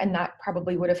me, and that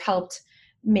probably would have helped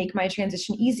make my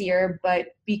transition easier.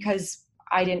 But because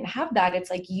I didn't have that, it's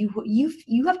like you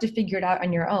have to figure it out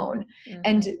on your own.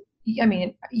 And I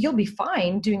mean, you'll be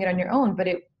fine doing it on your own, but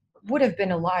it would have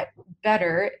been a lot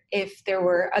better if there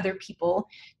were other people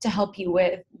to help you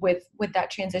with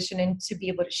that transition, and to be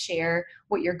able to share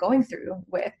what you're going through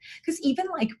with. Because even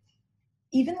like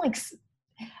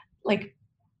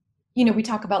we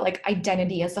talk about like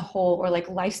identity as a whole, or like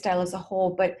lifestyle as a whole,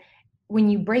 but when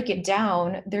you break it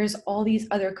down, there's all these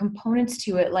other components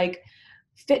to it, like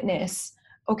fitness.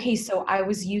 Okay, so I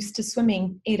was used to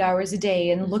swimming 8 hours a day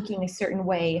and looking a certain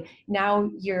way. Now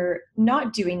you're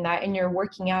not doing that, and you're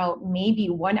working out maybe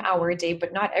 1 hour a day,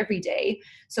 but not every day.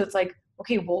 So it's like,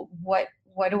 okay, well,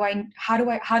 how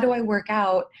do I work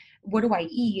out? What do I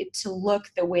eat to look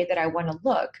the way that I want to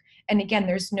look? And again,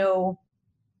 there's no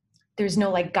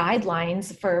like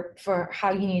guidelines for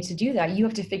how you need to do that. You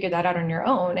have to figure that out on your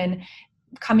own. And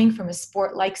coming from a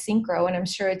sport like synchro, and I'm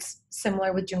sure it's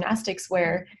similar with gymnastics,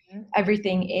 where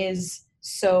everything is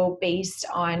so based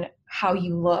on how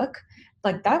you look,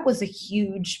 like that was a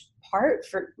huge part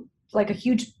for, like a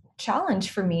huge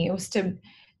challenge for me. It was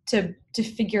to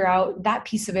figure out that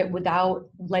piece of it without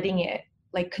letting it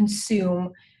like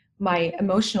consume my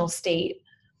emotional state.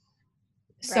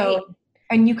 So right.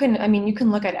 And you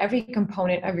can look at every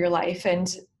component of your life,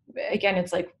 and again,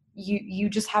 it's like you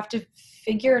just have to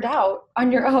figure it out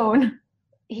on your own.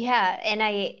 Yeah, and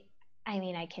I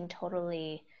mean, I can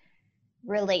totally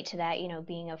relate to that,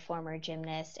 being a former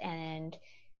gymnast and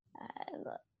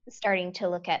starting to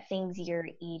look at things you're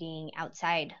eating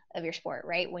outside of your sport,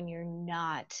 right? When you're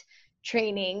not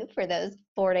training for those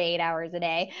 4 to 8 hours a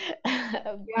day.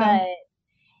 But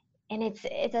and it's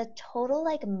a total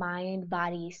like mind,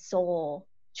 body, soul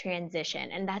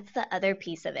transition. And that's the other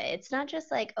piece of it. It's not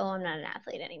just like, oh, I'm not an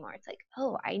athlete anymore. It's like,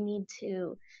 oh, I need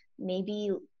to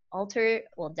maybe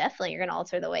definitely you're going to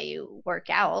alter the way you work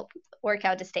out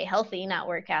to stay healthy, not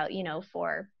work out,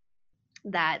 for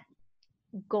that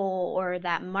goal or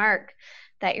that mark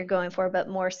that you're going for, but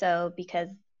more so because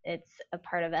it's a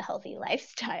part of a healthy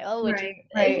lifestyle, which is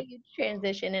a huge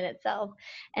transition in itself.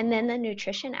 And then the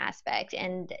nutrition aspect.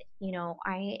 And,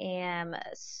 I am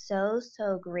so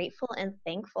grateful and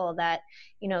thankful that,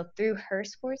 through her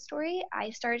sports story, I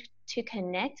started to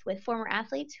connect with former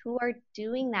athletes who are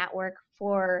doing that work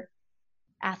for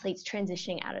athletes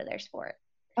transitioning out of their sport.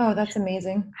 Oh, that's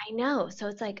amazing. I know. So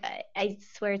it's like, I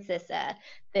swear it's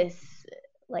this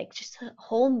like just a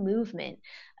whole movement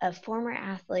of former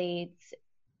athletes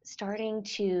starting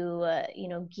to,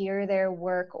 gear their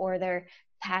work or their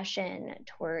passion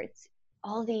towards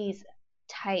all these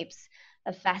types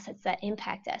of facets that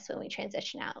impact us when we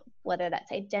transition out, whether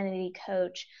that's identity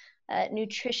coach,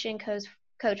 nutrition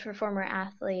coach for former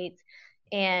athletes.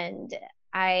 And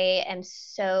I am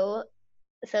so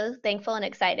thankful and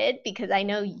excited because I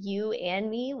know you and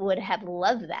me would have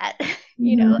loved that,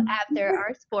 after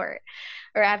our sport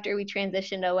or after we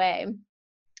transitioned away.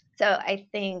 So I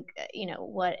think,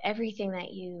 everything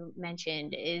that you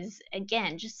mentioned is,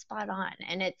 again, just spot on.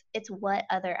 And it's what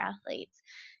other athletes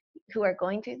who are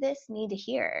going through this need to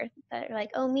hear, that are like,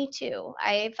 oh, me too.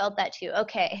 I felt that too.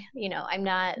 Okay. I'm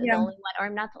not the only one, or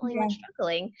I'm not the only one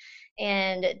struggling.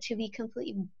 And to be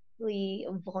completely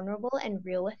vulnerable and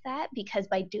real with that, because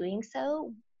by doing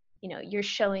so, you're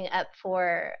showing up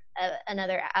for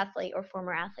another athlete or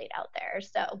former athlete out there.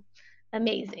 So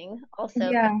amazing. Also.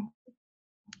 Yeah.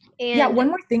 And one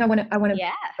more thing I want to.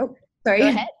 Yeah. Oh, sorry. Go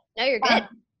ahead. No, you're good.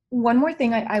 One more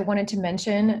thing I wanted to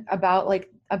mention about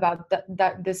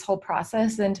this whole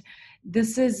process, and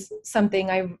this is something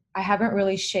I haven't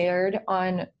really shared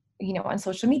on on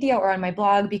social media or on my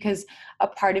blog, because a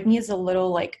part of me is a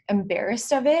little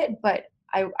embarrassed of it, but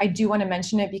I do want to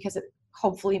mention it because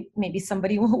hopefully maybe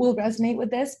somebody will resonate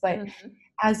with this. But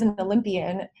as an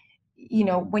Olympian,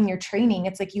 when you're training,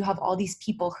 it's like you have all these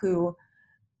people who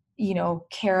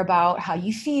care about how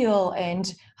you feel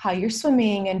and how you're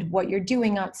swimming and what you're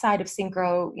doing outside of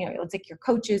synchro. It's like your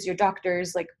coaches, your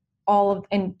doctors,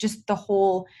 and just the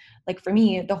whole, for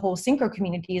me, the whole synchro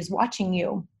community is watching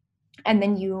you. And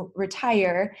then you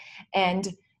retire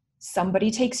and somebody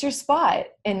takes your spot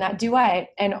in that duet,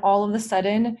 and all of a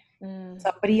sudden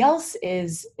somebody else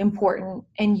is important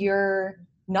and you're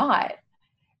not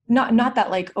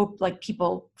that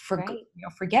people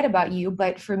forget about you.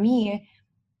 But for me,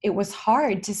 it was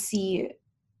hard to see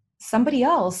somebody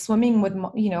else swimming with,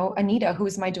 Anita, who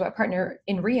is my duet partner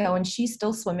in Rio, and she's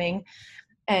still swimming,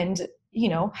 and,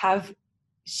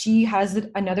 she has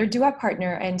another duet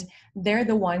partner, and they're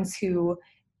the ones who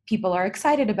people are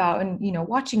excited about, and,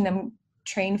 watching them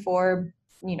train for,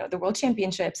 the world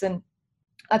championships and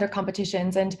other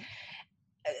competitions. And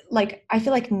I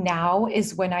feel like now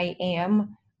is when I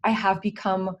have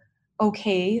become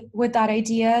okay with that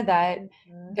idea that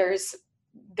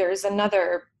there's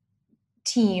another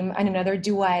team and another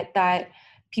duet that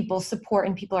people support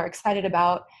and people are excited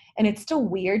about. And it's still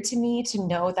weird to me to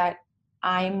know that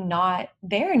I'm not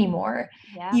there anymore.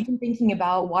 Yeah. Even thinking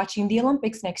about watching the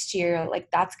Olympics next year,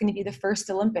 that's going to be the first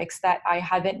Olympics that I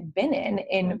haven't been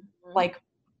in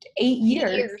 8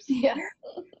 years. Yeah.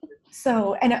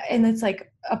 So, and it's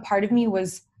a part of me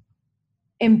was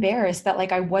embarrassed that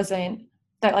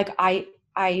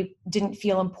I didn't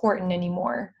feel important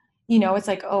anymore. It's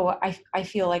I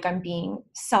feel like I'm being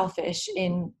selfish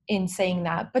in saying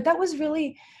that, but that was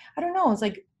really, I don't know.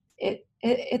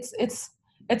 It's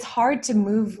it's hard to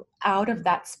move out of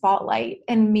that spotlight.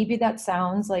 And maybe that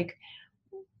sounds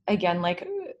again,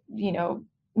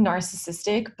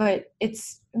 narcissistic, but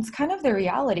it's kind of the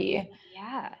reality.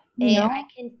 Yeah. I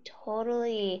can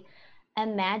totally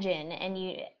imagine.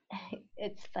 And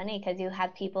it's funny because you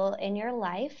have people in your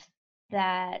life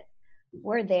that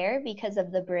were there because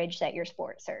of the bridge that your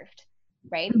sport served,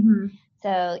 right? Mm-hmm.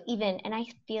 So and I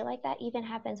feel like that even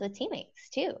happens with teammates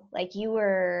too. You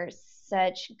were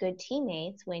such good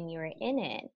teammates when you were in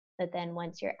it, but then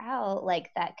once you're out,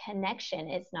 that connection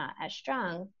is not as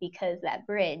strong because that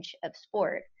bridge of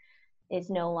sport is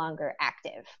no longer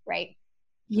active, right?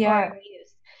 Yeah.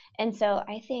 And so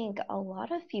I think a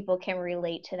lot of people can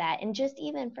relate to that. And just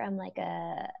even from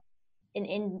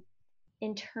an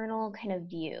internal kind of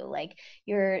view,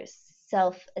 your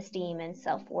self-esteem and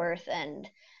self-worth, and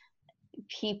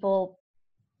people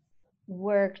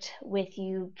worked with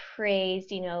you,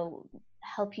 praised,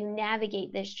 help you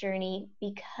navigate this journey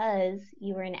because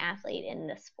you were an athlete in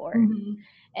the sport. Mm-hmm.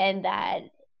 And that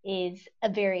is a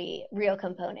very real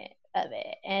component of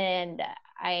it. And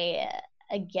I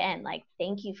again, like,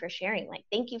 thank you for sharing, like,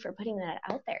 thank you for putting that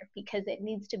out there, because it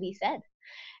needs to be said.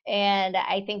 And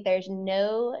I think there's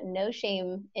no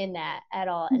shame in that at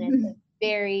all. And it's a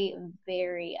very,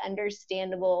 very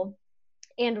understandable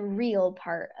and real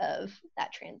part of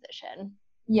that transition.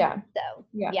 Yeah. So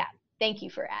yeah, thank you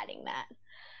for adding that.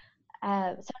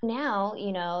 So now,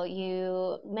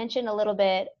 you mentioned a little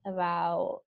bit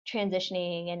about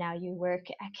transitioning and now you work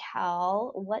at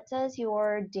Cal. What does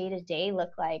your day-to-day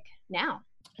look like now?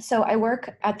 So I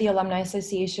work at the Alumni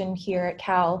Association here at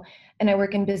Cal, and I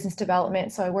work in business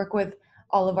development. So I work with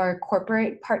all of our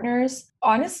corporate partners.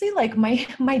 Honestly, like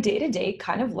my day-to-day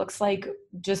kind of looks like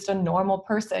just a normal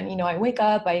person. I wake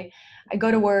up, I go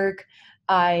to work,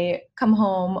 I come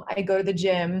home, I go to the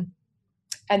gym,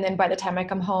 and then by the time I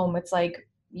come home, it's like,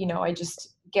 I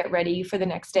just get ready for the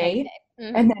next day.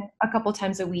 Mm-hmm. And then a couple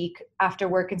times a week after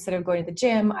work, instead of going to the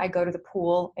gym, I go to the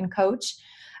pool and coach.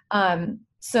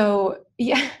 So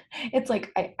yeah, it's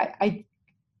like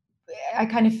I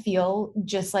kind of feel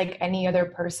just like any other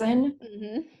person,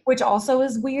 Mm-hmm. which also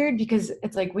is weird because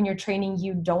it's like when you're training,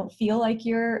 you don't feel like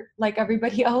you're like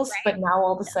everybody else, Right. but now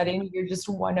all of a sudden you're just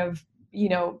one of,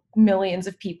 millions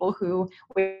of people who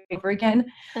wait over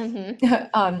again. Mm-hmm.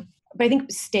 But I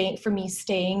think staying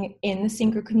in the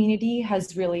synchro community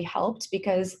has really helped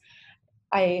because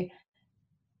I'm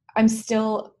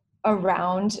still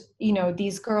around,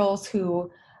 these girls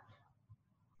who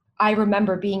I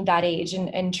remember being that age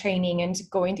and training and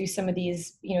going through some of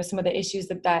these, some of the issues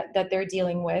that they're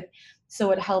dealing with.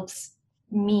 So it helps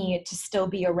me to still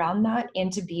be around that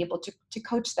and to be able to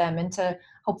coach them and to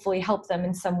hopefully help them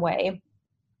in some way.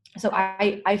 So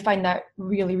I find that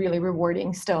really, really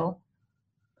rewarding still.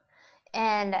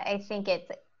 And I think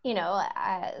it's,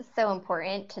 so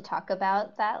important to talk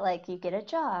about that. Like, you get a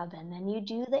job and then you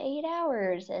do the 8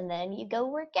 hours and then you go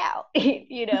work out,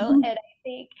 and I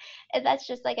think and that's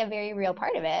just like a very real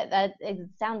part of it. That it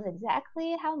sounds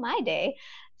exactly how my day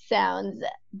sounds.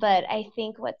 But I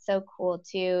think what's so cool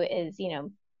too is,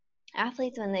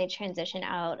 athletes, when they transition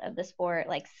out of the sport,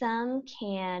 like, some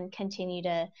can continue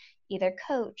to either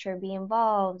coach or be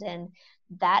involved, and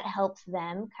that helps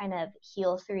them kind of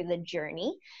heal through the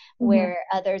journey, where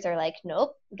others are like,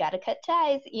 nope, gotta cut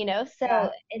ties, so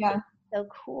it's so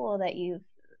cool that you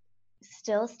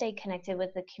still stay connected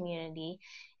with the community,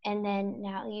 and then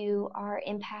now you are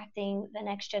impacting the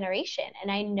next generation.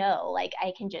 And I know, like,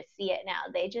 I can just see it now,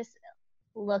 they just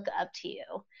look up to you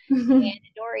and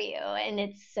adore you, and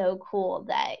it's so cool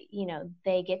that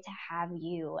they get to have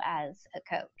you as a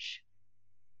coach.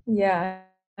 Yeah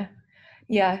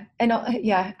and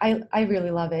I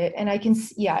really love it, and I can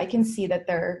see that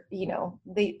they're,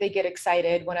 they get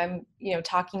excited when I'm,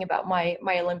 talking about my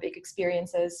Olympic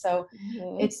experiences. So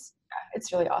it's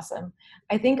really awesome.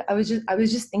 I think I was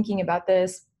just thinking about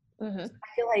this. I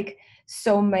feel like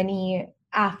so many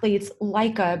athletes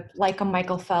like a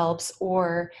Michael Phelps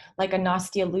or like a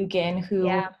Nastia Liukin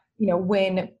who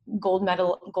win gold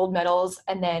medals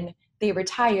and then they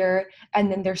retire, and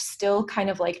then they're still kind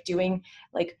of like doing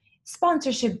like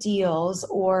sponsorship deals,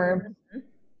 or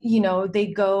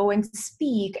they go and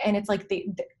speak, and it's like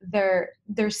they're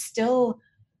still,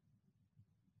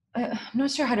 I'm not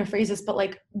sure how to phrase this, but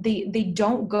like they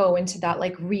don't go into that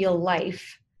like real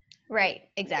life. Right,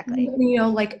 exactly.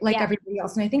 Like everybody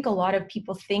else. And I think a lot of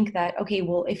people think that, okay,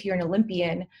 well, if you're an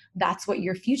Olympian, that's what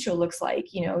your future looks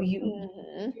like. You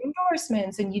do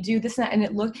endorsements and you do this and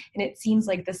that, and it seems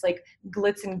like this like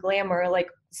glitz and glamour, like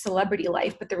celebrity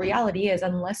life. But the reality is,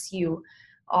 unless you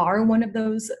are one of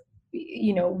those,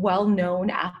 well-known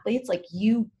athletes, like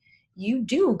you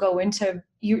do go into,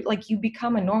 you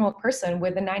become a normal person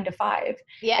with a 9 to 5.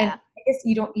 And I guess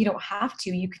you don't have to.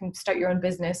 You can start your own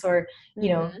business or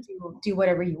do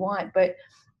whatever you want. But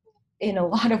in a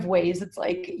lot of ways, it's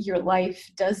like your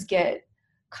life does get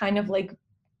kind of like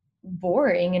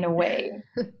boring in a way,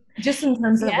 just in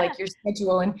terms of like your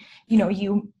schedule, and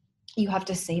you have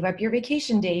to save up your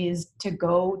vacation days to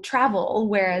go travel,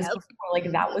 whereas before,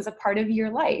 like, that was a part of your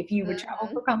life. You would travel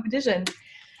for competition.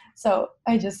 So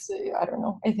I don't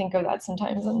know. I think of that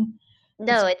sometimes. And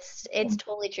no, it's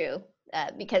totally true.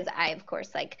 Because I, of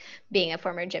course, like, being a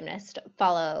former gymnast,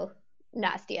 follow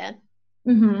Nastia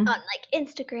on like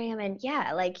Instagram, and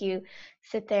like, you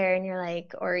sit there and you're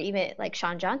like, or even like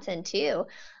Shawn Johnson too.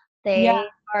 They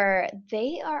are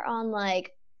on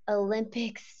like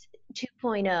Olympics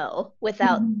 2.0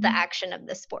 without the action of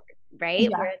the sport, right?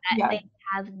 Where they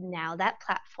have now that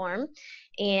platform,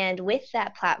 and with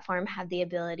that platform have the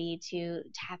ability to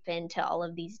tap into all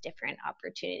of these different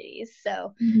opportunities.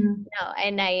 So no,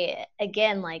 and I,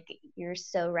 again, like, you're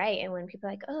so right. And when people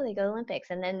are like, oh, they go to Olympics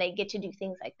and then they get to do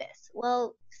things like this,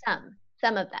 well, some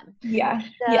some of them. Yeah.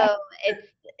 So Yeah.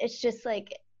 it's just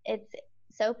like, it's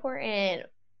so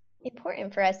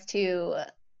important for us to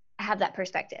have that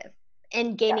perspective,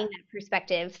 and gaining that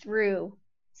perspective through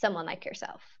someone like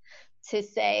yourself, to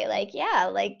say like, yeah,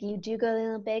 like you do go to the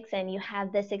Olympics and you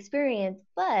have this experience,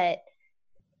 but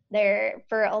there,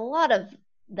 for a lot of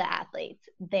the athletes,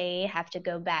 they have to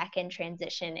go back and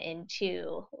transition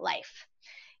into life.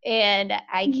 And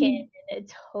I can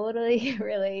totally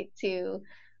relate to,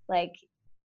 like,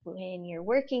 when you're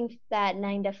working that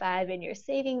 9 to 5 and you're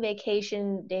saving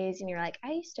vacation days and you're like,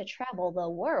 I used to travel the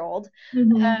world,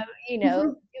 Mm-hmm.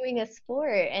 doing a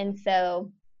sport. And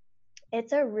so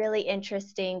it's a really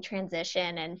interesting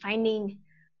transition, and finding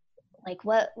like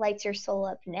what lights your soul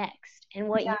up next, and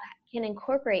what Yeah. you can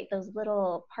incorporate, those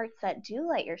little parts that do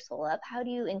light your soul up. How do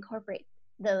you incorporate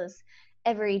those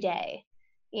every day,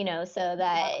 so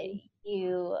that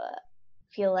you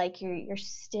feel like you're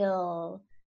still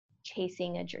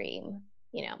chasing a dream,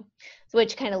 so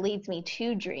which kind of leads me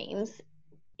to dreams.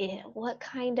 What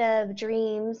kind of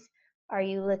dreams are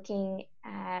you looking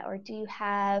at, or do you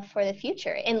have for the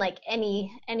future, in like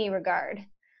any regard,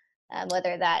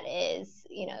 whether that is,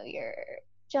 your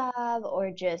job, or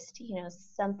just,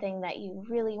 something that you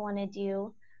really want to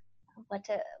do? What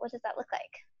does that look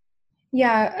like?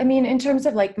 Yeah, I mean, in terms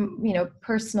of like,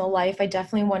 personal life, I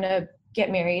definitely want to get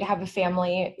married, have a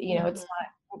family. It's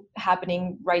not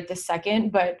happening right this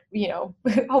second, but,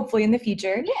 hopefully in the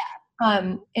future.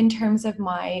 In terms of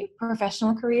my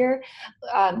professional career,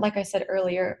 like I said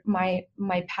earlier, my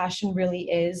passion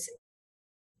really is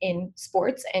in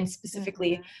sports, and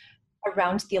specifically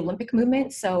around the Olympic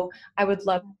movement. So I would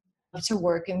love to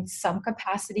work in some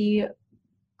capacity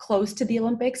close to the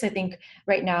Olympics. I think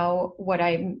right now what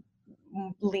I'm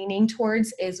leaning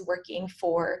towards is working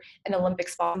for an Olympic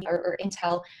sponsor or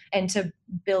Intel, and to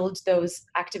build those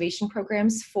activation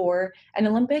programs for an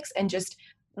Olympics. And just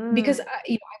because I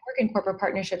work in corporate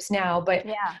partnerships now, but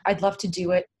Yeah. I'd love to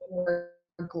do it more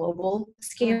global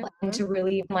scale, and to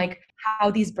really like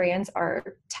how these brands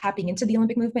are tapping into the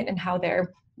Olympic movement, and how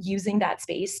they're using that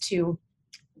space to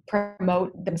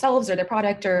promote themselves or their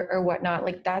product or whatnot.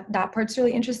 Like that part's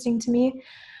really interesting to me.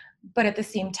 But at the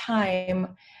same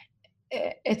time,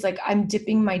 it's like I'm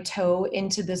dipping my toe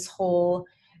into this whole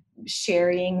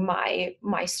sharing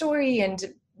my story, and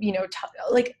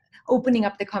like opening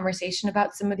up the conversation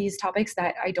about some of these topics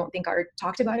that I don't think are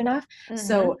talked about enough.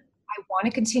 So I want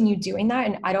to continue doing that,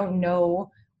 and I don't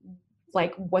know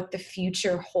like what the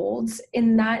future holds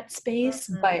in that space,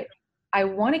 but I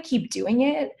want to keep doing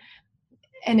it.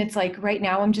 And it's like right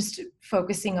now I'm just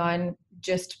focusing on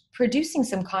just producing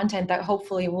some content that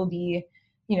hopefully will be,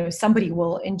 somebody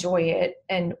will enjoy it,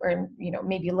 and or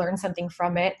maybe learn something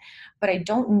from it. But I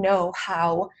don't know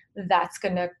how that's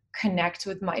going to connect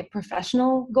with my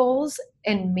professional goals,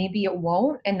 and maybe it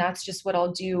won't, and that's just what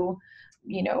I'll do,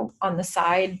 on the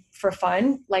side for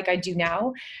fun like I do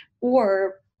now.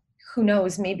 Or who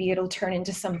knows, maybe it'll turn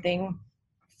into something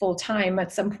full time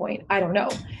at some point. I don't know.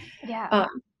 Yeah.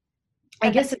 I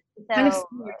guess it's kind of So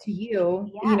similar to you.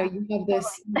 yeah. You have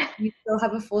this, you still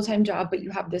have a full-time job, but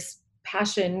you have this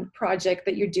passion project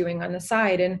that you're doing on the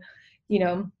side. And,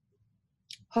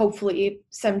 hopefully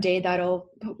someday that'll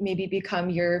maybe become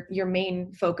your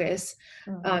main focus.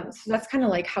 So that's kind of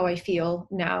like how I feel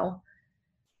now.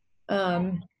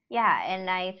 Yeah, and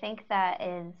I think that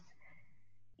is,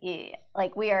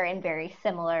 like, we are in very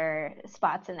similar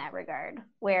spots in that regard,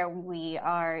 where we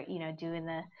are, doing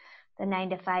the 9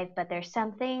 to 5, but there's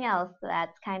something else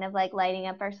that's kind of like lighting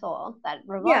up our soul that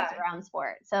revolves around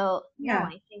sport. So no,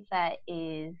 I think that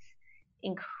is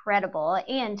incredible.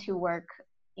 And to work,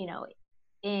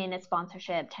 in a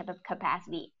sponsorship type of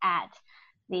capacity at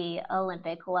the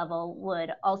Olympic level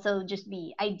would also just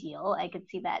be ideal. I could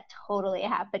see that totally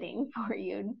happening for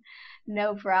you.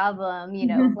 No problem.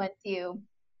 Once you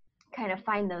kind of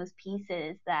find those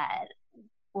pieces that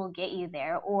will get you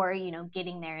there, or,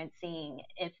 getting there and seeing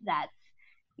if that's,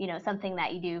 something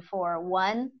that you do for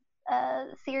one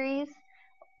series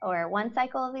or one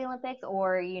cycle of the Olympics,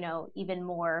 or, even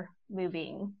more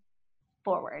moving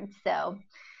forward. So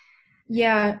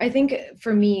yeah, I think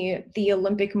for me, the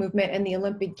Olympic movement and the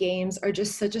Olympic Games are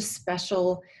just such a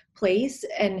special place.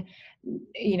 And,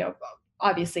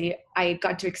 obviously I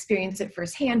got to experience it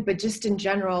firsthand, but just in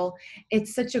general,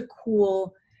 it's such a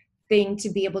cool thing to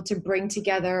be able to bring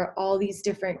together all these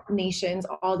different nations,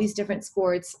 all these different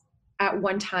sports at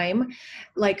one time.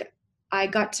 Like I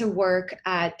got to work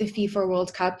at the FIFA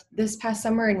World Cup this past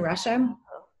summer in Russia.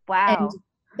 wow. And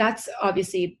that's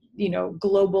obviously,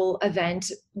 global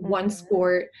event, one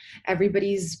sport,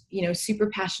 everybody's, super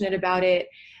passionate about it.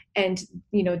 and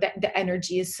that the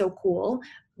energy is so cool,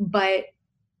 but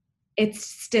it's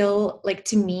still like,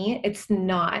 to me, it's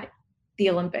not the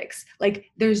Olympics. Like,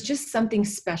 there's just something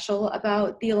special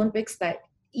about the Olympics that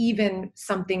even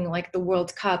something like the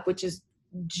World Cup, which is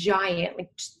giant, like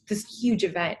this huge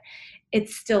event,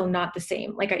 it's still not the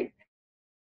same. Like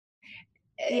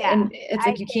Yeah, and it's I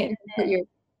like you can. can't put your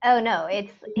Oh no,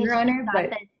 it's finger just on it, got but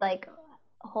this like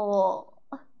whole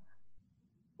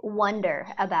wonder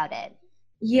about it,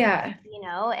 yeah.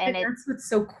 and And it's that's what's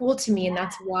so cool to me. And yeah,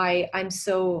 that's why I'm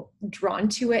so drawn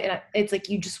to it. And it's like,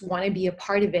 you just want to be a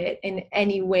part of it in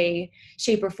any way,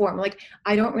 shape, or form. Like,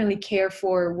 I don't really care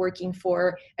for working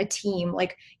for a team,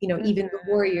 like, even the mhm,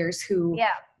 Warriors who, yeah,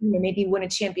 maybe win a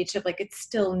championship. Like, it's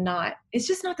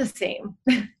just not the same.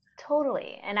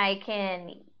 totally. And I can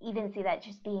even see that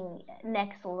just being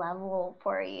next level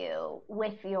for you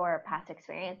with your past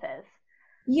experiences.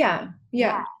 Yeah.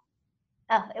 Yeah. Yeah.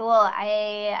 Oh, well,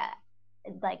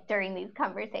 like during these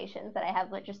conversations that I have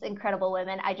with just incredible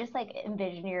women, I just like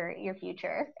envision your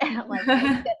future. And I'm like,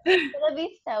 it's gonna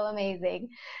be so amazing.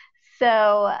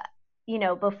 So,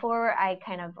 before I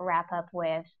kind of wrap up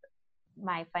with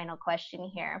my final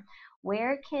question here,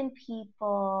 where can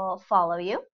people follow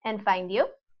you and find you?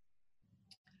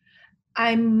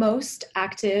 I'm most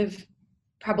active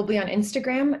probably on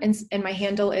Instagram, and my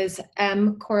handle is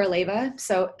M Koroleva,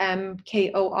 so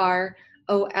MKOROLEVA.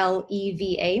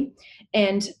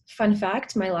 And fun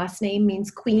fact, my last name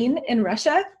means queen in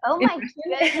Russia. Oh In my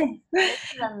goodness, Russian. this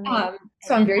is amazing. I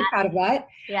So I'm did very not. proud of that.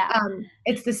 Yeah.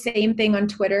 It's the same thing on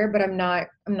Twitter, but I'm not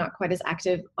quite as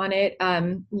active on it.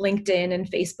 LinkedIn and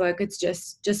Facebook, it's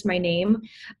just my name.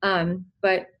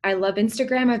 But I love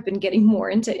Instagram. I've been getting more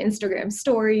into Instagram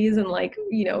stories and, like,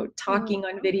 Mhm. talking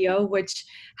on video, which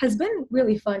has been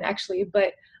really fun actually.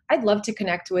 But I'd love to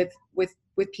connect with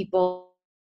people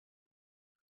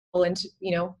and,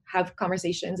 have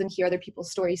conversations and hear other people's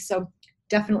stories. So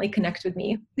definitely connect with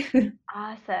me.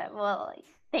 Awesome. Well,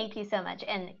 thank you so much.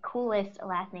 And coolest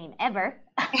last name ever.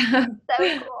 So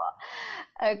cool.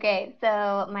 Okay,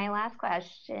 so my last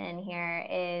question here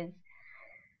is,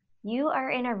 you are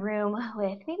in a room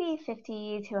with maybe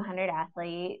 50 to 100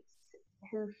 athletes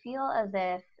who feel as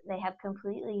if they have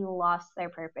completely lost their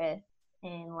purpose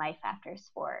in life after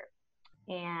sport,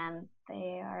 and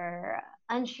they are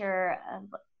unsure of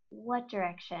what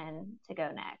direction to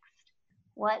go next.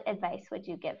 What advice would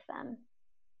you give them?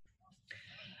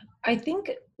 I think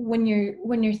when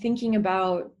you're thinking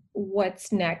about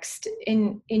what's next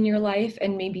in your life,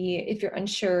 and maybe if you're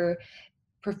unsure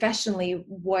professionally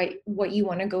what you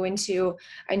want to go into,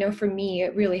 I know for me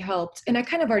it really helped, and I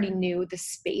kind of already knew the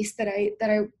space that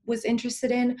I was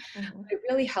interested in. Mhm. It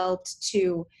really helped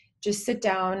to just sit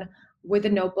down with a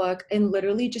notebook and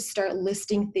literally just start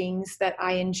listing things that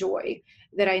I enjoy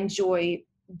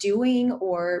doing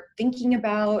or thinking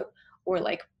about, or,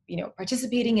 like,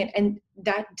 participating in. And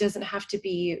that doesn't have to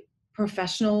be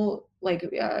professional, like,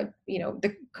 the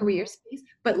career Mhm. space,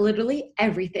 but literally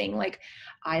everything. Like,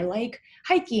 I like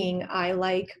hiking, I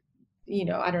like,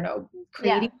 I don't know, Yeah.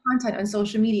 creating content on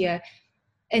social media.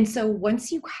 And so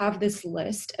once you have this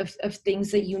list of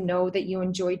things that that you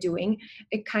enjoy doing,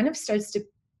 it kind of starts to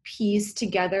piece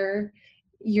together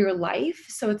your life.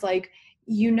 So it's like,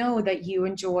 that you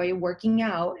enjoy working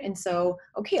out. And so,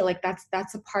 okay, like,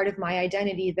 that's a part of my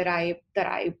identity that I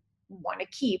want to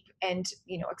keep and,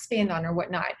 expand on or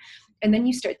whatnot. And then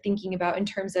you start thinking about, in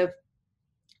terms of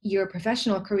your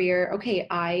professional career, okay,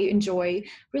 I enjoy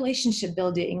relationship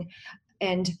building,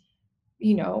 and,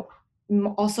 you know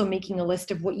also making a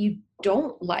list of what you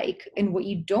don't like and what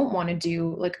you don't want to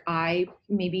do. Like, I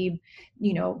maybe,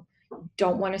 you know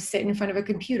don't want to sit in front of a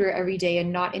computer every day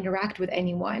and not interact with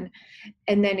anyone.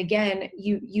 And then again,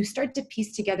 you start to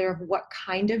piece together of what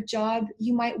kind of job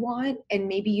you might want, and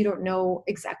maybe you don't know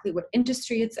exactly what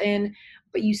industry it's in,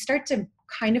 but you start to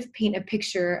kind of paint a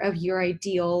picture of your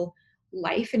ideal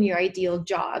life and your ideal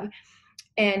job.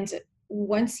 And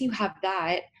once you have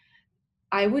that,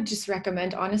 I would just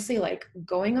recommend, honestly, like,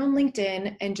 going on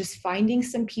LinkedIn and just finding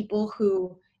some people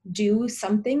who do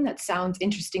something that sounds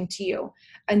interesting to you,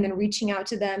 and then reaching out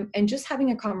to them and just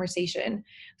having a conversation.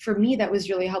 For me, that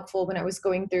was really helpful when I was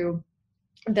going through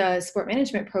the sport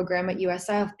management program at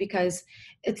USF, because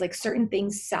it's like, certain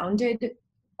things sounded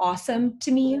awesome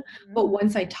to me, Mhm. but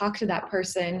once I talked to that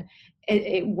person,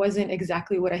 it wasn't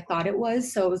exactly what I thought it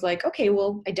was. So it was like, okay,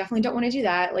 well, I definitely don't want to do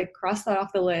that. Like, cross that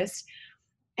off the list.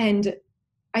 And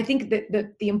I think that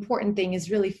the important thing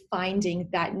is really finding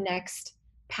that next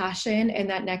passion and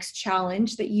that next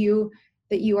challenge that you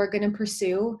are going to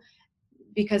pursue.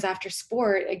 because after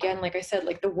sport, again, like I said,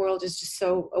 like the world is just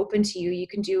so open to you. You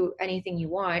can do anything you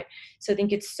want. So I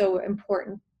think it's so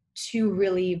important to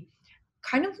really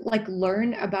kind of like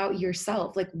learn about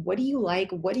yourself. Like, what do you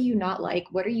like? What do you not like?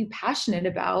 What are you passionate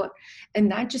about?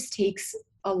 And that just takes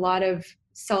a lot of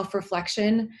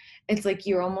self-reflection. It's like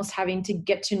you're almost having to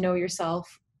get to know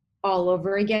yourself all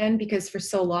over again, because for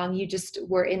so long you just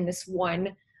were in this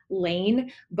one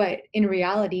lane. But in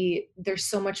reality, there's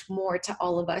so much more to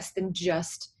all of us than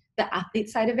just the athlete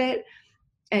side of it.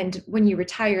 And when you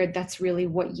retire, that's really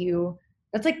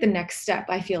that's like the next step,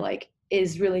 I feel like,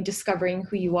 is really discovering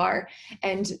who you are.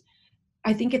 And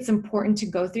I think it's important to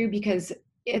go through, because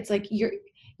it's like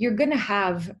you're gonna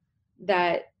have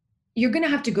that, you're gonna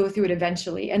have to go through it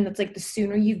eventually. And it's like the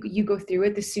sooner you go through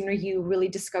it, the sooner you really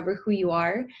discover who you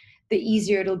are, the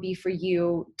easier it'll be for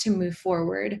you to move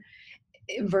forward,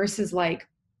 versus like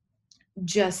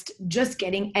just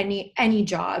getting any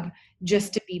job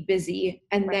just to be busy,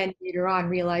 and then later on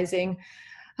realizing,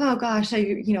 oh gosh, I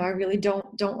really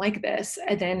don't like this.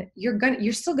 And then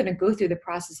you're still gonna go through the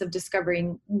process of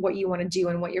discovering what you want to do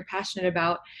and what you're passionate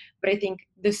about. But I think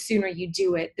the sooner you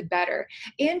do it, the better.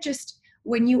 And just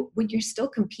when you're still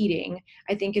competing,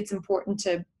 I think it's important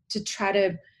to try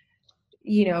to,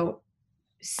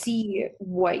 see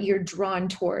what you're drawn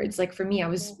towards. Like for me, I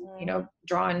was,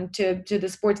 drawn to the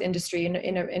sports industry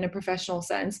in a professional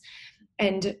sense,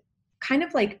 and kind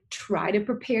of like try to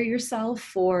prepare yourself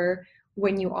for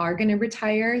when you are going to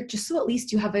retire, just so at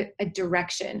least you have a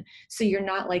direction, so you're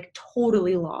not like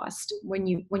totally lost when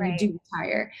you do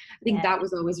retire. I think that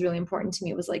was always really important to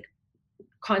me. It was like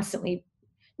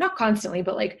not constantly,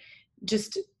 but like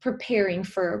just preparing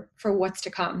for what's to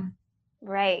come.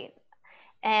 Right.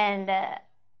 And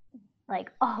like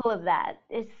all of that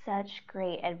is such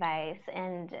great advice.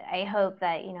 And I hope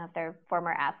that, if there are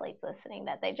former athletes listening,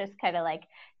 that they just kind of like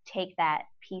take that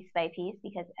piece by piece,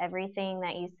 because everything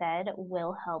that you said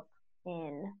will help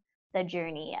in the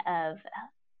journey of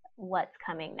what's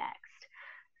coming next.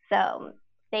 So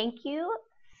thank you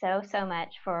so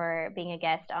much for being a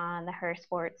guest on the Her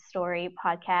Sports Story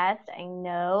podcast. I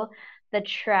know the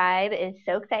tribe is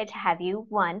so excited to have you,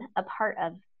 a part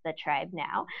of the tribe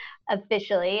now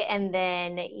officially, and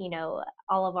then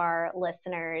all of our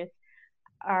listeners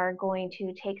are going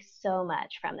to take so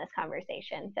much from this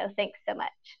conversation. So thanks so much.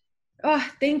 Oh,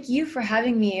 thank you for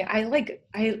having me. I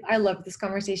love this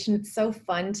conversation. It's so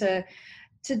fun to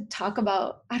talk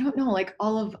about, I don't know, like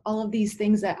all of these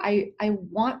things that I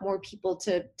want more people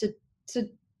to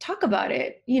talk about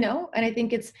it, and I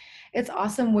think it's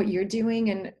awesome what you're doing,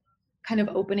 and kind of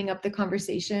opening up the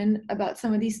conversation about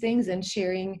some of these things and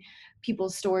sharing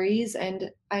people's stories. And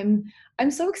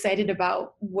I'm so excited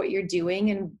about what you're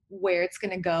doing and where it's going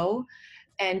to go,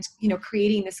 and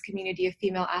creating this community of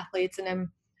female athletes. And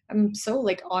I'm so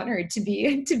like honored to be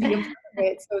a part of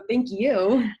it. So thank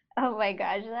you. Oh my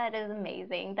gosh, that is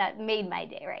amazing. That made my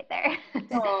day right there.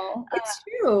 Oh, it's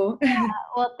true. Yeah,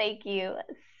 well, thank you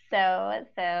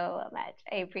so much.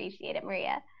 I appreciate it,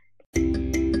 Maria.